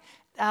lie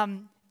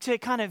to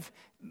kind of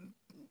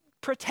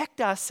protect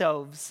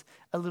ourselves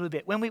a little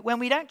bit. When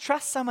we don't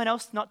trust someone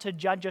else not to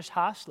judge us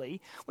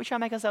harshly, we try to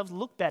make ourselves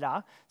look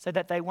better so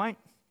that they won't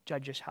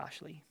judge us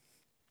harshly.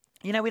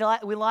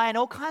 We lie in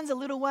all kinds of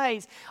little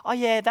ways. Oh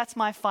yeah, that's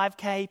my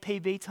 5K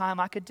PB time.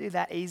 I could do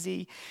that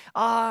easy.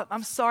 Oh,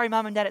 I'm sorry,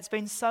 Mum and Dad. It's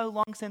been so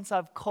long since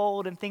I've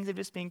called and things have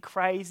just been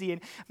crazy. And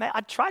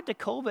I tried to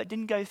call but it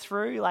didn't go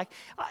through. You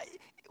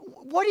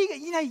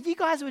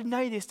guys would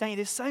know this, don't you?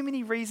 There's so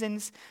many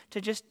reasons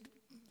to just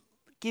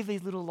give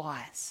these little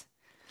lies.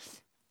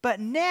 But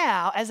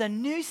now, as a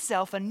new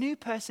self, a new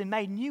person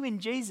made new in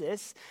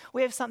Jesus,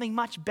 we have something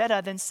much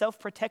better than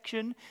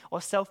self-protection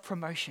or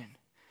self-promotion.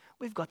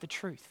 We've got the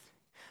truth.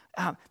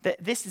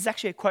 This is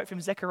actually a quote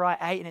from Zechariah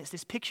 8, and it's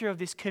this picture of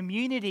this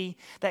community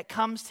that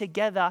comes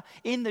together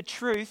in the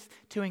truth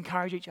to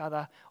encourage each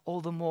other all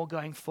the more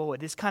going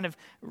forward. This kind of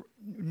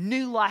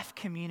new life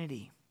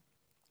community.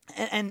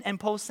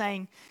 And Paul's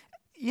saying,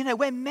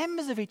 we're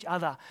members of each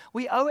other.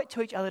 We owe it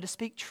to each other to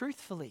speak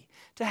truthfully,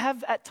 to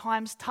have at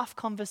times tough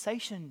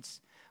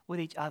conversations with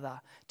each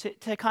other,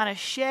 to kind of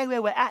share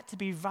where we're at, to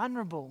be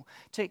vulnerable,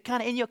 to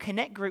kind of in your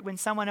connect group when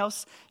someone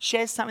else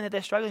shares something that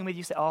they're struggling with,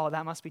 you say, oh,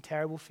 that must be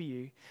terrible for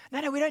you.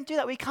 No, we don't do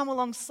that. We come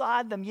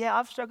alongside them. Yeah,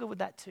 I've struggled with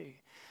that too.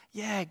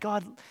 Yeah,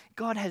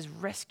 God has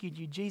rescued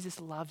you.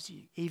 Jesus loves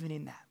you even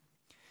in that.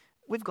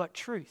 We've got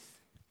truth.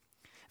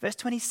 Verse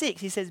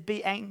 26, he says,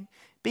 be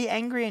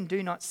angry and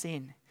do not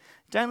sin.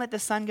 Don't let the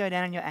sun go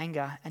down in your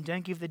anger and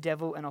don't give the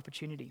devil an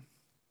opportunity.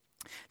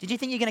 Did you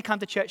think you're going to come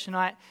to church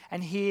tonight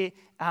and hear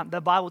the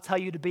Bible tell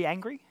you to be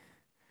angry?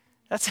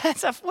 What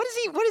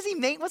does he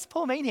mean? What's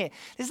Paul mean here?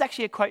 This is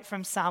actually a quote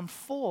from Psalm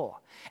 4.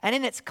 And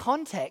in its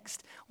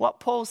context,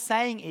 what Paul's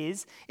saying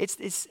is, it's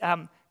this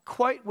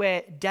quote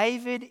where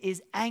David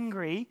is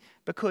angry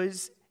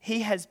because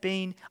he has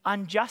been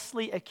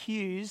unjustly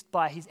accused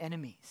by his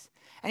enemies.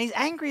 And he's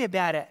angry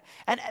about it.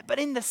 But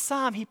in the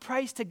psalm, he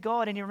prays to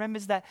God and he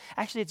remembers that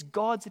actually it's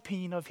God's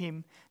opinion of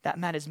him that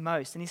matters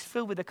most. And he's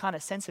filled with a kind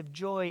of sense of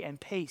joy and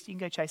peace. You can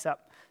go chase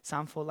up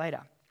Psalm 4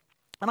 later.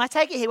 And I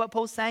take it here what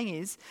Paul's saying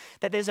is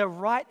that there's a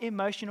right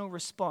emotional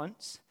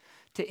response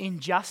to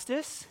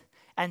injustice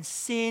and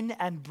sin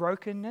and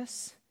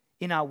brokenness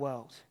in our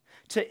world.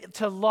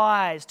 To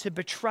lies, to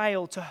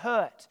betrayal, to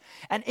hurt.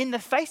 And in the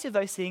face of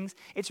those things,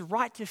 it's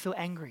right to feel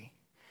angry.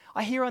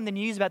 I hear on the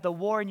news about the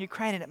war in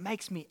Ukraine and it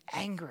makes me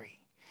angry.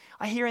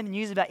 I hear in the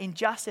news about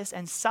injustice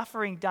and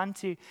suffering done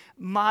to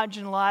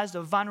marginalized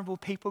or vulnerable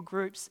people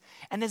groups.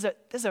 And there's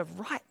a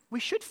right, we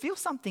should feel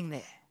something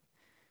there.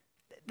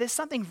 There's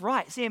something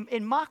right. See,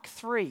 in Mark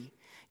 3,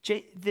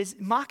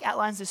 Mark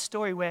outlines this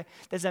story where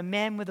there's a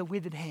man with a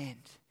withered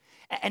hand.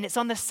 And it's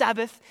on the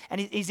Sabbath, and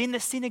he's in the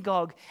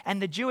synagogue,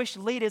 and the Jewish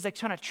leaders are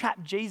trying to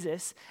trap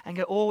Jesus and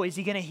go, oh, is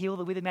he going to heal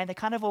the withered man? They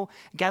kind of all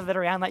gathered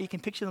around, like you can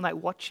picture them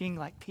like watching,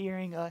 like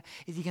peering,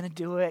 is he going to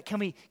do it? Can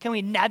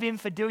we nab him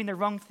for doing the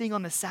wrong thing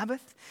on the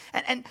Sabbath?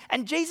 And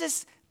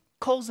Jesus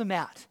calls them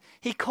out.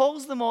 He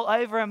calls them all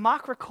over, and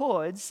Mark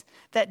records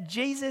that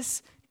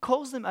Jesus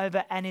calls them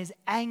over and is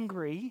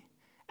angry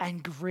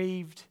and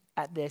grieved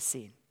at their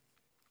sin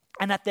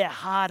and at their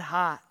hard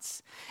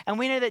hearts. And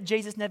we know that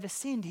Jesus never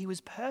sinned. He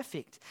was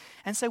perfect.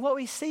 And so what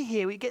we see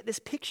here, we get this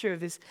picture of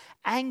this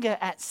anger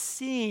at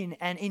sin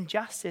and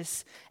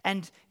injustice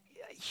and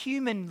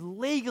human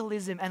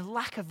legalism and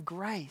lack of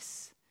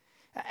grace.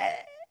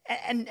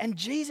 And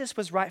Jesus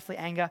was rightfully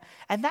angry.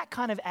 And that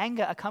kind of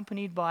anger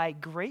accompanied by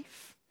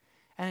grief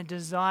and a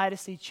desire to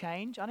see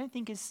change, I don't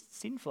think is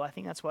sinful. I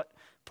think that's what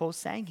Paul's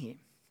saying here.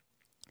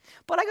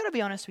 But I got to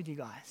be honest with you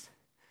guys.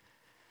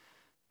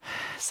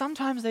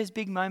 Sometimes those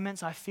big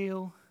moments I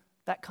feel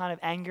that kind of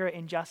anger,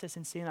 injustice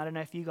and sin. I don't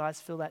know if you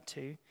guys feel that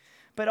too.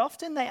 But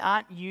often they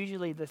aren't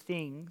usually the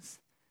things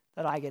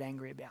that I get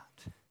angry about.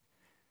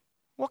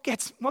 What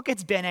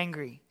gets Ben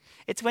angry?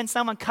 It's when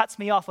someone cuts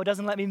me off or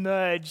doesn't let me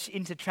merge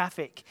into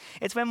traffic.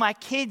 It's when my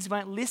kids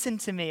won't listen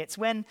to me. It's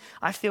when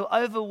I feel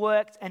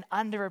overworked and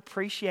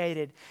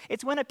underappreciated.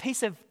 It's when a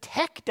piece of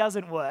tech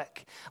doesn't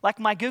work. Like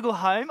my Google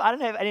Home. I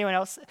don't know if anyone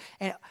else.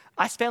 And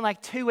I spent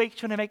like 2 weeks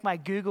trying to make my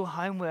Google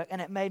Home work,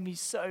 and it made me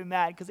so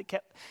mad because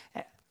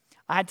I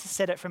had to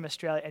set it from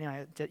Australia.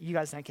 Anyway, you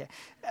guys don't care.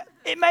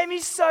 It made me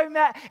so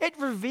mad. It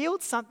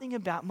revealed something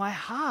about my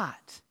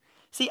heart.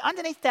 See,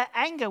 underneath that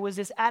anger was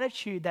this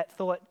attitude that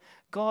thought,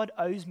 God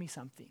owes me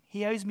something.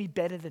 He owes me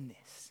better than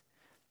this.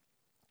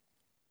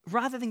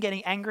 Rather than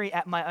getting angry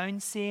at my own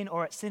sin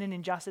or at sin and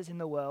injustice in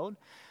the world,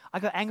 I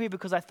got angry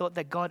because I thought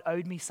that God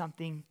owed me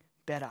something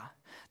better,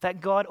 that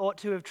God ought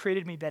to have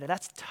treated me better.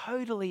 That's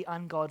totally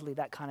ungodly,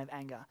 that kind of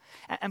anger.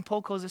 And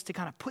Paul calls us to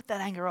kind of put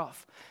that anger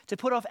off, to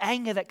put off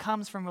anger that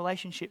comes from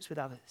relationships with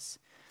others.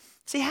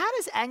 See, how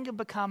does anger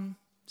become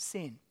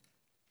sin?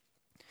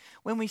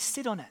 When we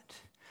sit on it,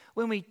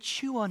 when we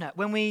chew on it,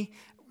 when we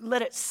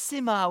let it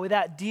simmer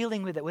without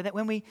dealing with it,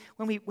 when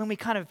we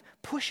kind of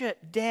push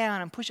it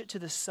down and push it to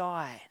the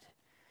side.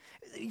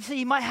 So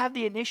you might have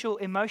the initial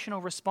emotional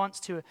response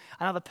to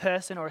another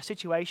person or a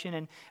situation,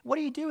 and what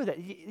do you do with it?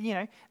 You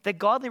know, the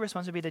godly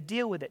response would be to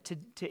deal with it,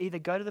 to either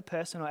go to the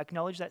person or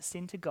acknowledge that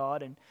sin to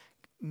God and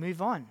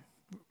move on,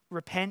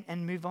 repent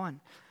and move on.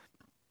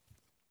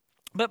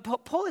 But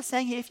Paul is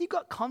saying here, if you've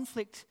got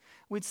conflict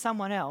with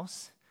someone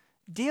else,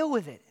 deal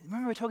with it.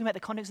 Remember, we're talking about the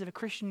context of a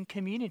Christian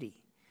community.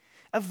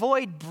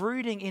 Avoid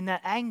brooding in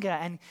that anger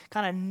and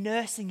kind of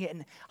nursing it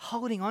and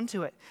holding on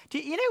to it. Do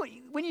you know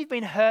when you've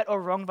been hurt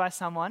or wronged by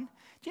someone,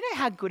 do you know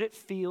how good it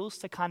feels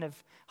to kind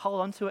of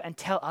hold on to it and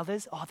tell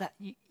others, oh,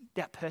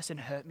 that person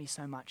hurt me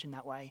so much in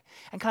that way,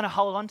 and kind of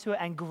hold on to it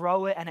and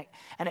grow it, and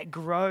it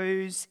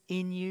grows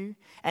in you.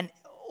 And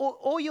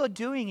all you're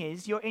doing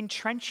is you're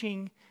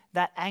entrenching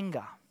that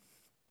anger.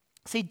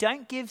 See,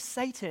 don't give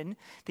Satan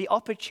the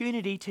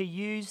opportunity to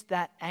use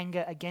that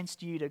anger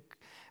against you to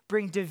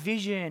bring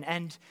division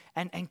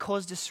and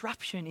cause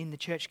disruption in the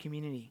church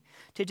community,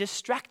 to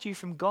distract you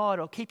from God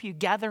or keep you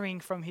gathering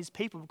from his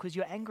people because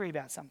you're angry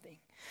about something.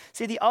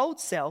 See, the old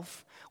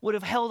self would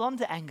have held on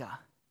to anger,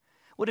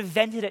 would have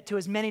vented it to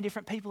as many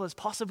different people as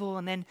possible,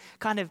 and then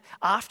kind of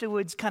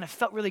afterwards kind of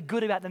felt really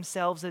good about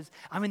themselves as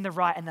I'm in the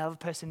right and the other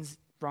person's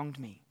wronged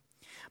me.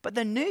 But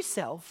the new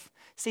self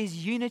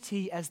sees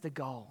unity as the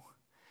goal.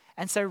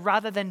 And so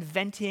rather than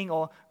venting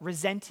or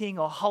resenting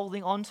or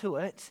holding on to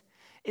it,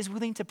 is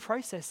willing to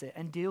process it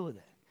and deal with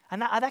it.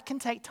 And that can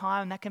take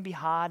time, that can be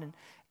hard,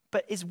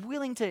 but is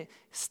willing to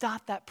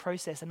start that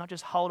process and not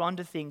just hold on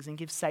to things and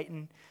give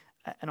Satan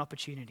an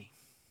opportunity.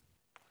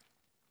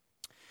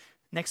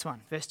 Next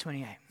one, verse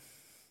 28.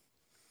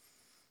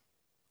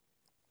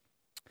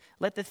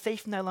 Let the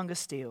thief no longer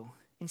steal.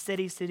 Instead,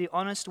 he's to do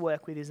honest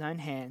work with his own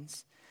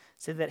hands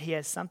so that he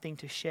has something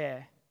to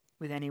share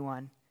with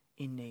anyone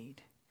in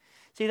need.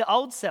 See, the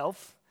old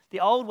self, the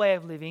old way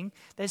of living,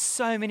 there's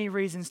so many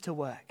reasons to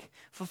work.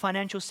 For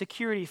financial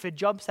security, for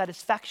job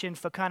satisfaction,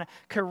 for kind of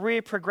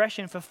career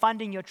progression, for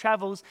funding your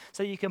travels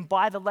so you can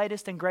buy the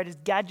latest and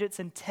greatest gadgets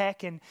and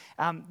tech and,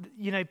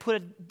 put a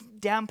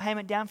down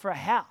payment down for a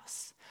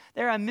house.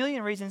 There are a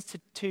million reasons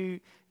to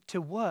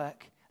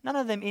work, none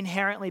of them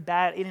inherently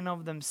bad in and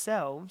of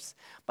themselves.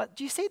 But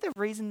do you see the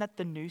reason that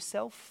the new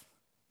self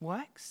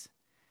works?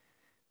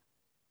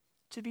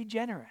 To be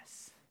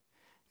generous,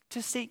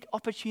 to seek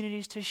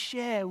opportunities to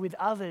share with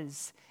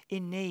others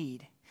in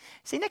need.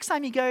 See, next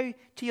time you go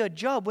to your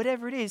job,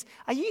 whatever it is,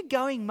 are you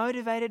going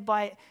motivated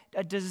by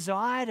a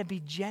desire to be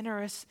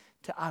generous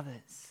to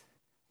others?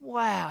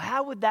 Wow,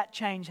 how would that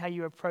change how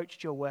you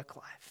approached your work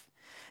life?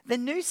 The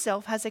new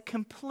self has a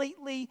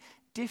completely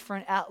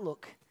different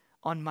outlook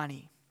on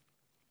money.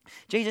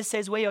 Jesus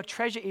says, where your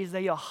treasure is,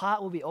 there your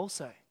heart will be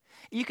also.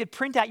 You could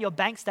print out your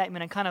bank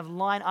statement and kind of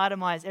line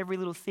itemize every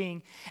little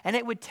thing, and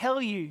it would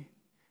tell you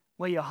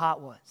where your heart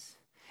was.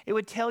 It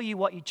would tell you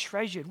what you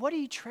treasured. What do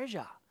you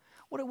treasure?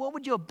 What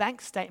would your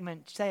bank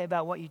statement say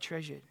about what you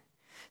treasured?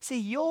 See,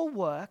 your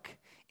work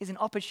is an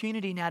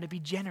opportunity now to be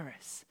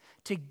generous,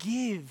 to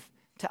give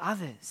to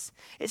others.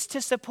 It's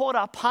to support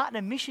our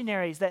partner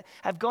missionaries that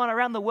have gone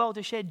around the world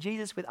to share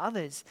Jesus with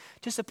others,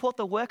 to support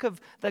the work of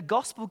the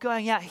gospel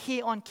going out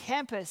here on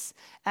campus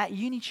at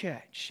Uni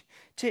Church,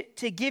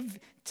 to give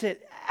to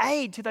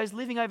aid to those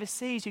living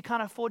overseas who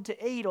can't afford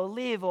to eat or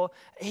live or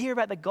hear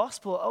about the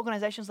gospel,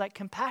 organizations like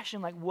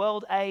Compassion, like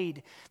World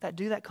Aid that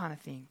do that kind of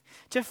thing,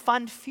 to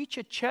fund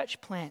future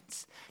church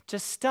plants, to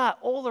start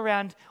all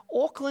around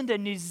Auckland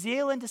and New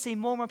Zealand to see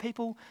more and more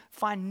people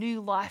find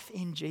new life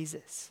in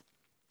Jesus.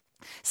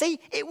 See,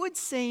 it would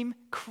seem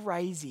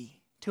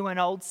crazy to an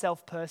old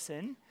self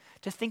person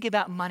to think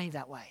about money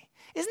that way.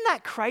 Isn't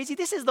that crazy?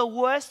 This is the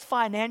worst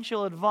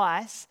financial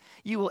advice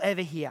you will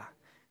ever hear.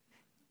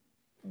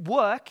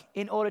 Work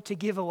in order to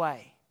give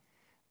away.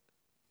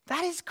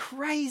 That is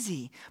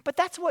crazy. But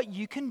that's what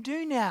you can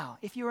do now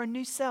if you're a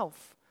new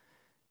self.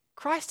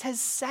 Christ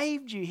has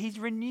saved you. He's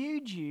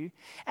renewed you.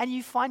 And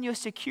you find your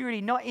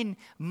security not in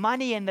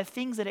money and the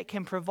things that it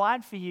can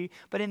provide for you,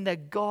 but in the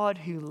God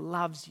who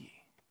loves you.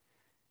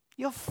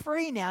 You're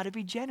free now to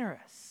be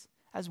generous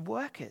as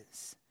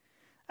workers.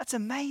 That's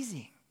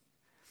amazing.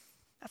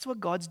 That's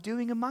what God's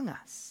doing among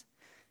us.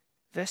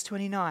 Verse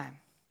 29.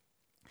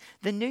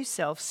 The new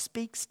self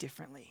speaks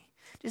differently.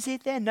 Do you see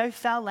it there? No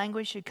foul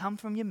language should come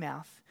from your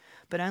mouth,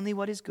 but only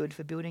what is good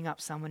for building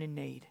up someone in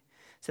need,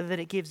 so that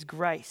it gives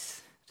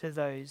grace to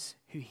those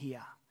who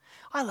hear.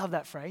 I love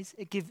that phrase.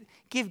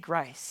 Give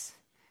grace.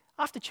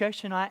 After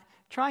church tonight,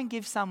 try and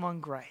give someone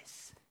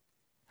grace.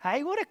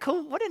 Hey, what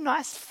a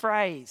nice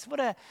phrase.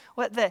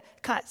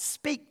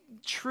 Speak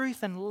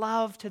truth and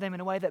love to them in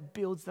a way that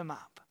builds them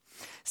up.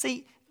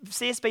 See,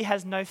 CSB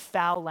has no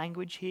foul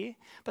language here,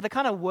 but the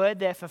kind of word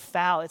there for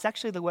foul, it's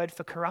actually the word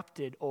for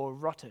corrupted or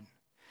rotten.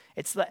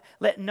 It's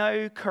let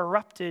no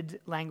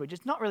corrupted language.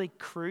 It's not really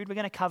crude. We're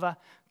going to cover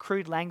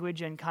crude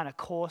language and kind of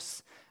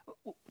coarse.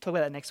 We'll talk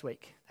about that next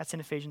week. That's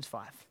in Ephesians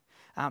 5.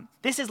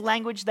 This is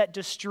language that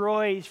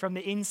destroys from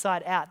the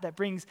inside out, that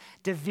brings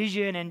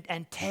division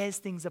and tears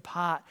things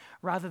apart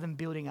rather than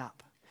building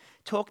up.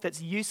 Talk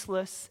that's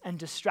useless and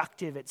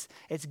destructive.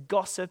 It's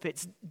gossip,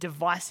 it's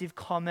divisive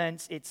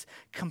comments, it's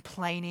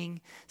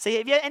complaining. See,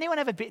 have anyone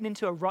ever bitten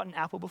into a rotten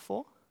apple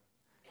before?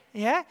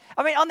 Yeah?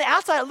 I mean, on the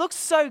outside it looks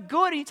so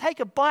good, and you take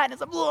a bite and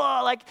it's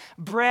like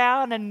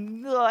brown,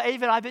 and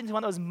even I bit into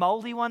one that was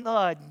moldy one.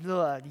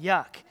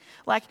 Yuck.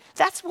 Like,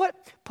 that's what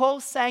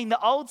Paul's saying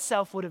the old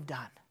self would have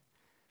done,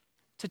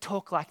 to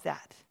talk like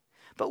that.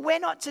 But we're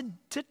not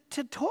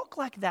to talk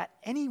like that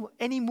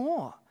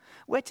anymore.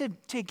 We're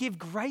to give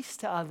grace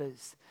to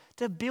others,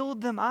 to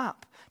build them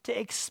up, to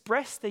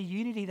express the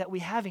unity that we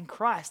have in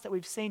Christ that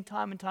we've seen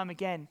time and time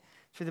again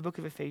through the book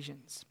of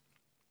Ephesians.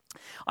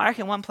 I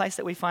reckon one place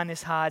that we find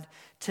this hard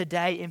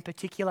today in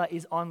particular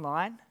is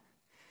online.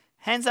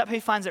 Hands up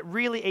who finds it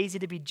really easy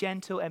to be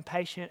gentle and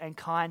patient and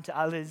kind to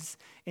others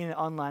in an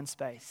online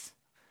space.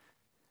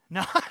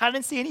 No, I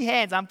don't see any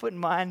hands. I'm putting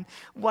mine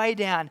way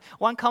down.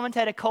 One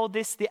commentator called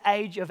this the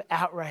age of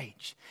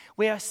outrage.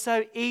 We are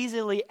so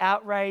easily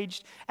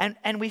outraged,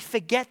 and we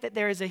forget that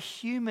there is a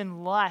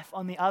human life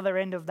on the other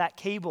end of that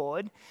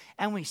keyboard,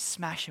 and we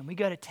smash them. We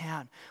go to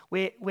town.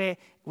 We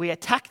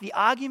attack the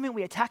argument.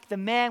 We attack the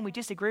man. We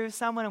disagree with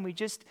someone, and we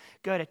just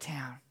go to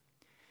town.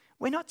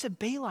 We're not to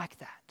be like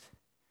that.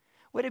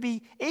 We're to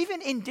be,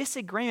 even in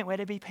disagreement, we're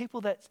to be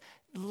people that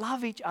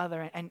love each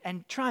other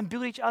and try and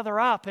build each other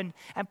up and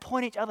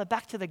point each other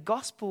back to the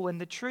gospel and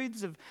the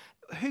truths of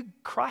who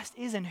Christ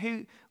is and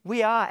who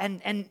we are,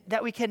 and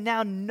that we can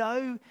now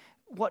know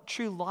what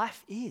true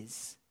life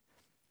is.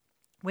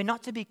 We're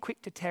not to be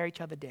quick to tear each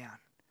other down.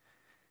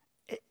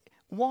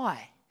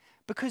 Why?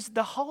 Because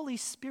the Holy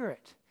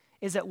Spirit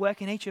is at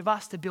work in each of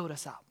us to build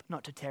us up,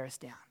 not to tear us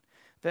down.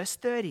 Verse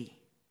 30.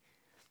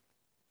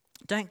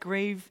 Don't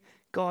grieve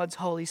God's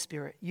Holy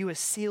Spirit. You are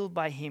sealed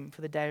by him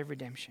for the day of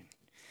redemption.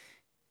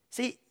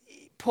 See,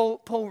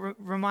 Paul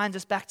reminds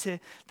us back to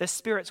the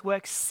Spirit's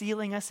work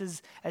sealing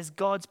us as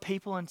God's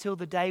people until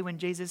the day when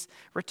Jesus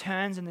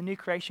returns and the new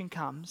creation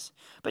comes.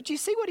 But do you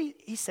see what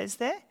he says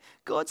there?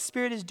 God's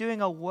Spirit is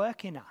doing a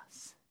work in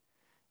us.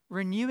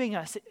 renewing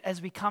us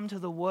as we come to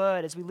the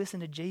Word, as we listen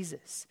to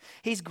Jesus.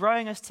 He's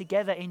growing us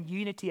together in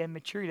unity and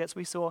maturity. That's what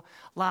we saw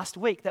last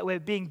week, that we're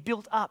being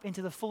built up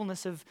into the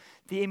fullness of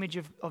the image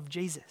of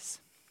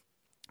Jesus.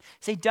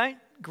 See, don't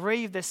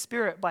grieve the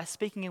Spirit by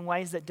speaking in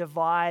ways that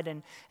divide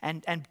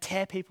and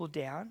tear people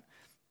down,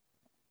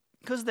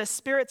 because the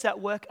Spirit's at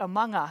work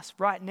among us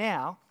right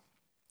now,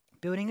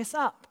 building us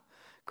up,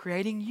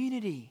 creating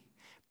unity,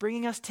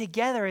 bringing us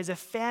together as a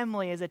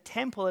family, as a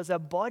temple, as a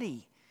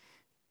body.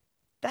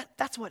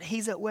 That's what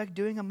He's at work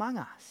doing among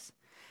us.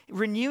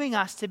 Renewing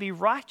us to be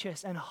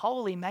righteous and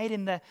holy, made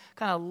in the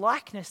kind of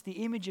likeness,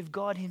 the image of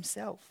God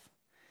Himself.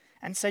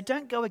 And so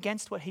don't go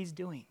against what He's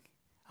doing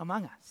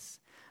among us.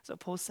 That's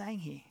what Paul's saying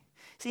here.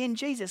 See, in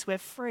Jesus, we're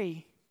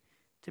free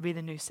to be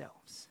the new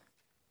selves.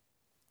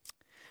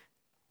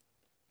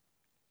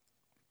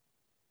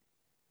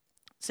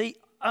 See,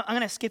 I'm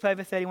going to skip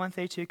over 31,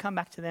 32, come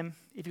back to them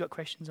if you've got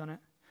questions on it.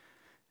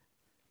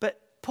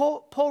 But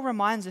Paul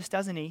reminds us,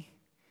 doesn't he,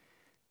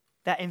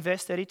 that in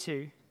verse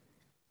 32,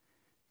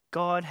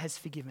 God has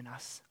forgiven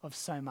us of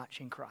so much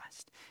in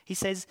Christ. He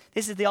says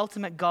this is the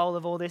ultimate goal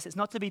of all this. It's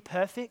not to be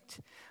perfect,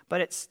 but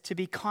it's to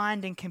be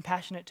kind and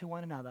compassionate to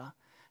one another,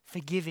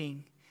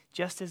 forgiving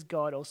just as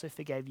God also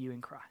forgave you in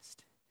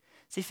Christ.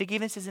 See,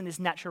 forgiveness isn't this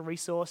natural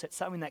resource. It's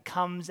something that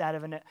comes out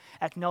of an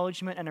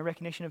acknowledgement and a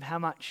recognition of how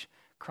much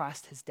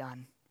Christ has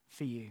done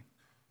for you.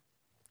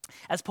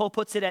 As Paul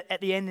puts it at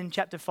the end in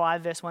chapter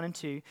 5, verse 1 and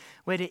 2,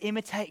 we're to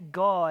imitate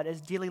God as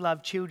dearly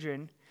loved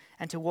children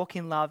and to walk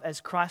in love as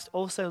Christ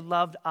also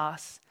loved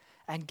us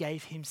and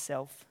gave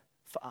Himself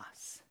for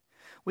us.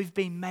 We've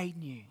been made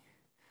new.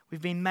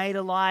 We've been made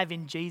alive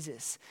in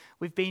Jesus.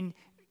 We've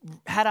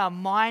had our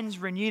minds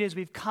renewed as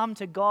we've come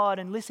to God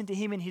and listened to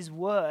Him in His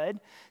Word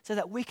so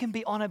that we can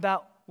be on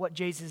about what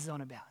Jesus is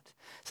on about.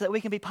 So that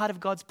we can be part of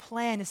God's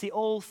plan to see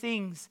all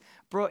things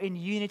brought in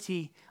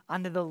unity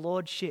under the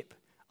lordship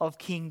of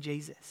King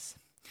Jesus.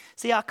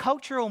 See, our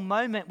cultural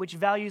moment, which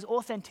values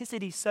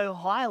authenticity so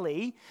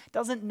highly,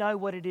 doesn't know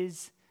what it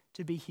is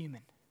to be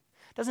human.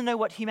 Doesn't know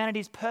what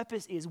humanity's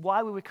purpose is,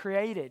 why we were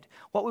created,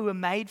 what we were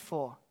made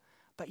for.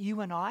 But you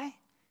and I,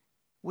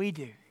 we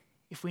do,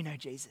 if we know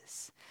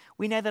Jesus.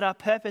 We know that our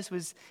purpose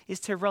is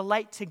to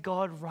relate to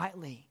God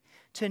rightly,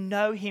 to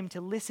know Him,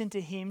 to listen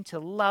to Him, to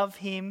love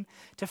Him,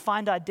 to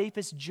find our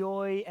deepest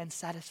joy and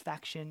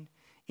satisfaction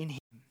in Him.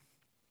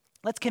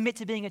 Let's commit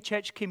to being a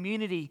church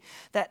community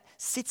that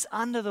sits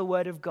under the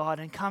Word of God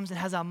and comes and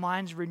has our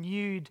minds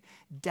renewed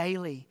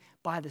daily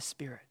by the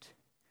Spirit.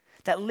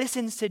 That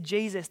listens to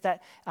Jesus,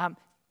 that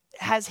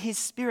has His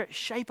Spirit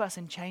shape us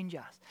and change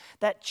us.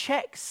 That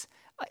checks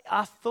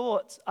our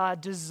thoughts, our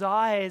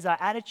desires, our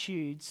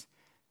attitudes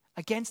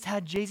against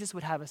how Jesus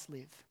would have us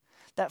live.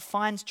 That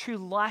finds true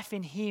life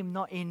in Him,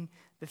 not in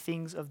the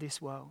things of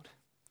this world.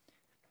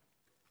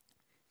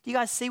 Do you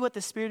guys see what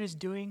the Spirit is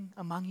doing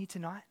among you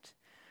tonight?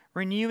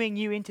 Renewing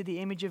you into the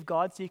image of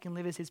God so you can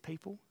live as His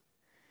people.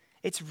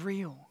 It's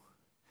real.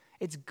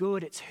 It's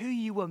good. It's who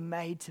you were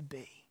made to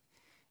be.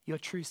 Your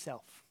true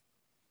self.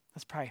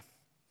 Let's pray.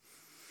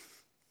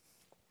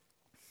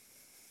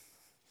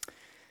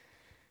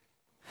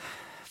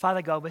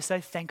 Father God, we're so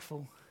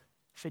thankful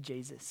for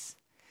Jesus.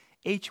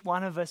 Each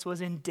one of us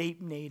was in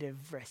deep need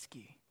of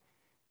rescue.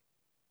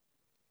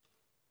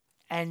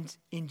 And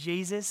in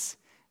Jesus,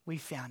 we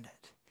found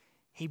it.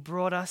 He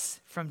brought us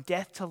from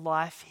death to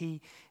life.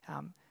 He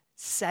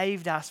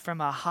saved us from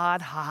our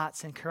hard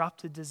hearts and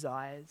corrupted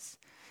desires.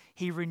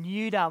 He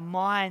renewed our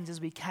minds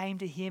as we came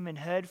to Him and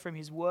heard from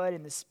His Word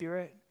in the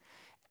Spirit.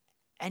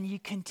 And you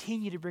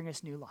continue to bring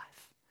us new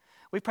life.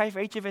 We pray for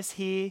each of us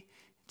here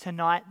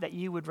tonight that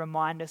you would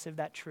remind us of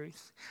that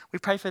truth. We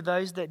pray for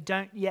those that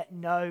don't yet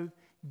know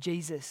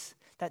Jesus,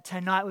 that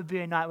tonight would be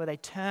a night where they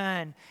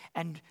turn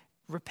and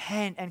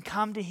repent and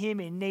come to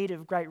Him in need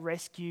of great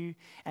rescue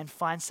and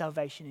find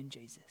salvation in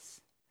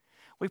Jesus.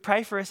 We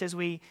pray for us as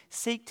we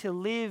seek to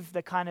live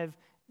the kind of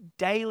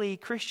daily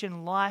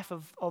Christian life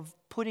of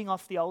putting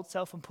off the old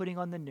self and putting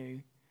on the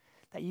new,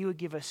 that you would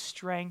give us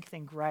strength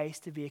and grace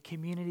to be a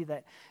community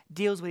that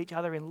deals with each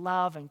other in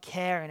love and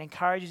care and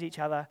encourages each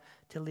other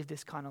to live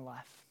this kind of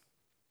life.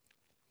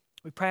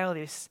 We pray all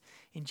this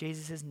in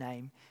Jesus'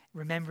 name,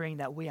 remembering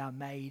that we are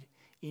made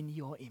in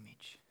your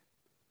image.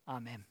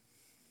 Amen.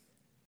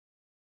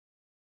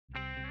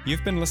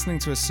 You've been listening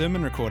to a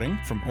sermon recording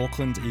from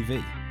Auckland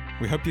EV.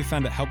 We hope you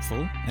found it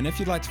helpful, and if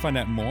you'd like to find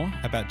out more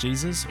about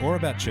Jesus or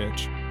about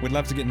church, we'd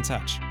love to get in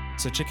touch.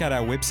 So check out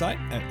our website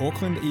at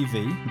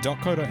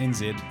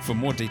aucklandev.co.nz for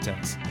more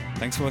details.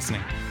 Thanks for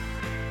listening.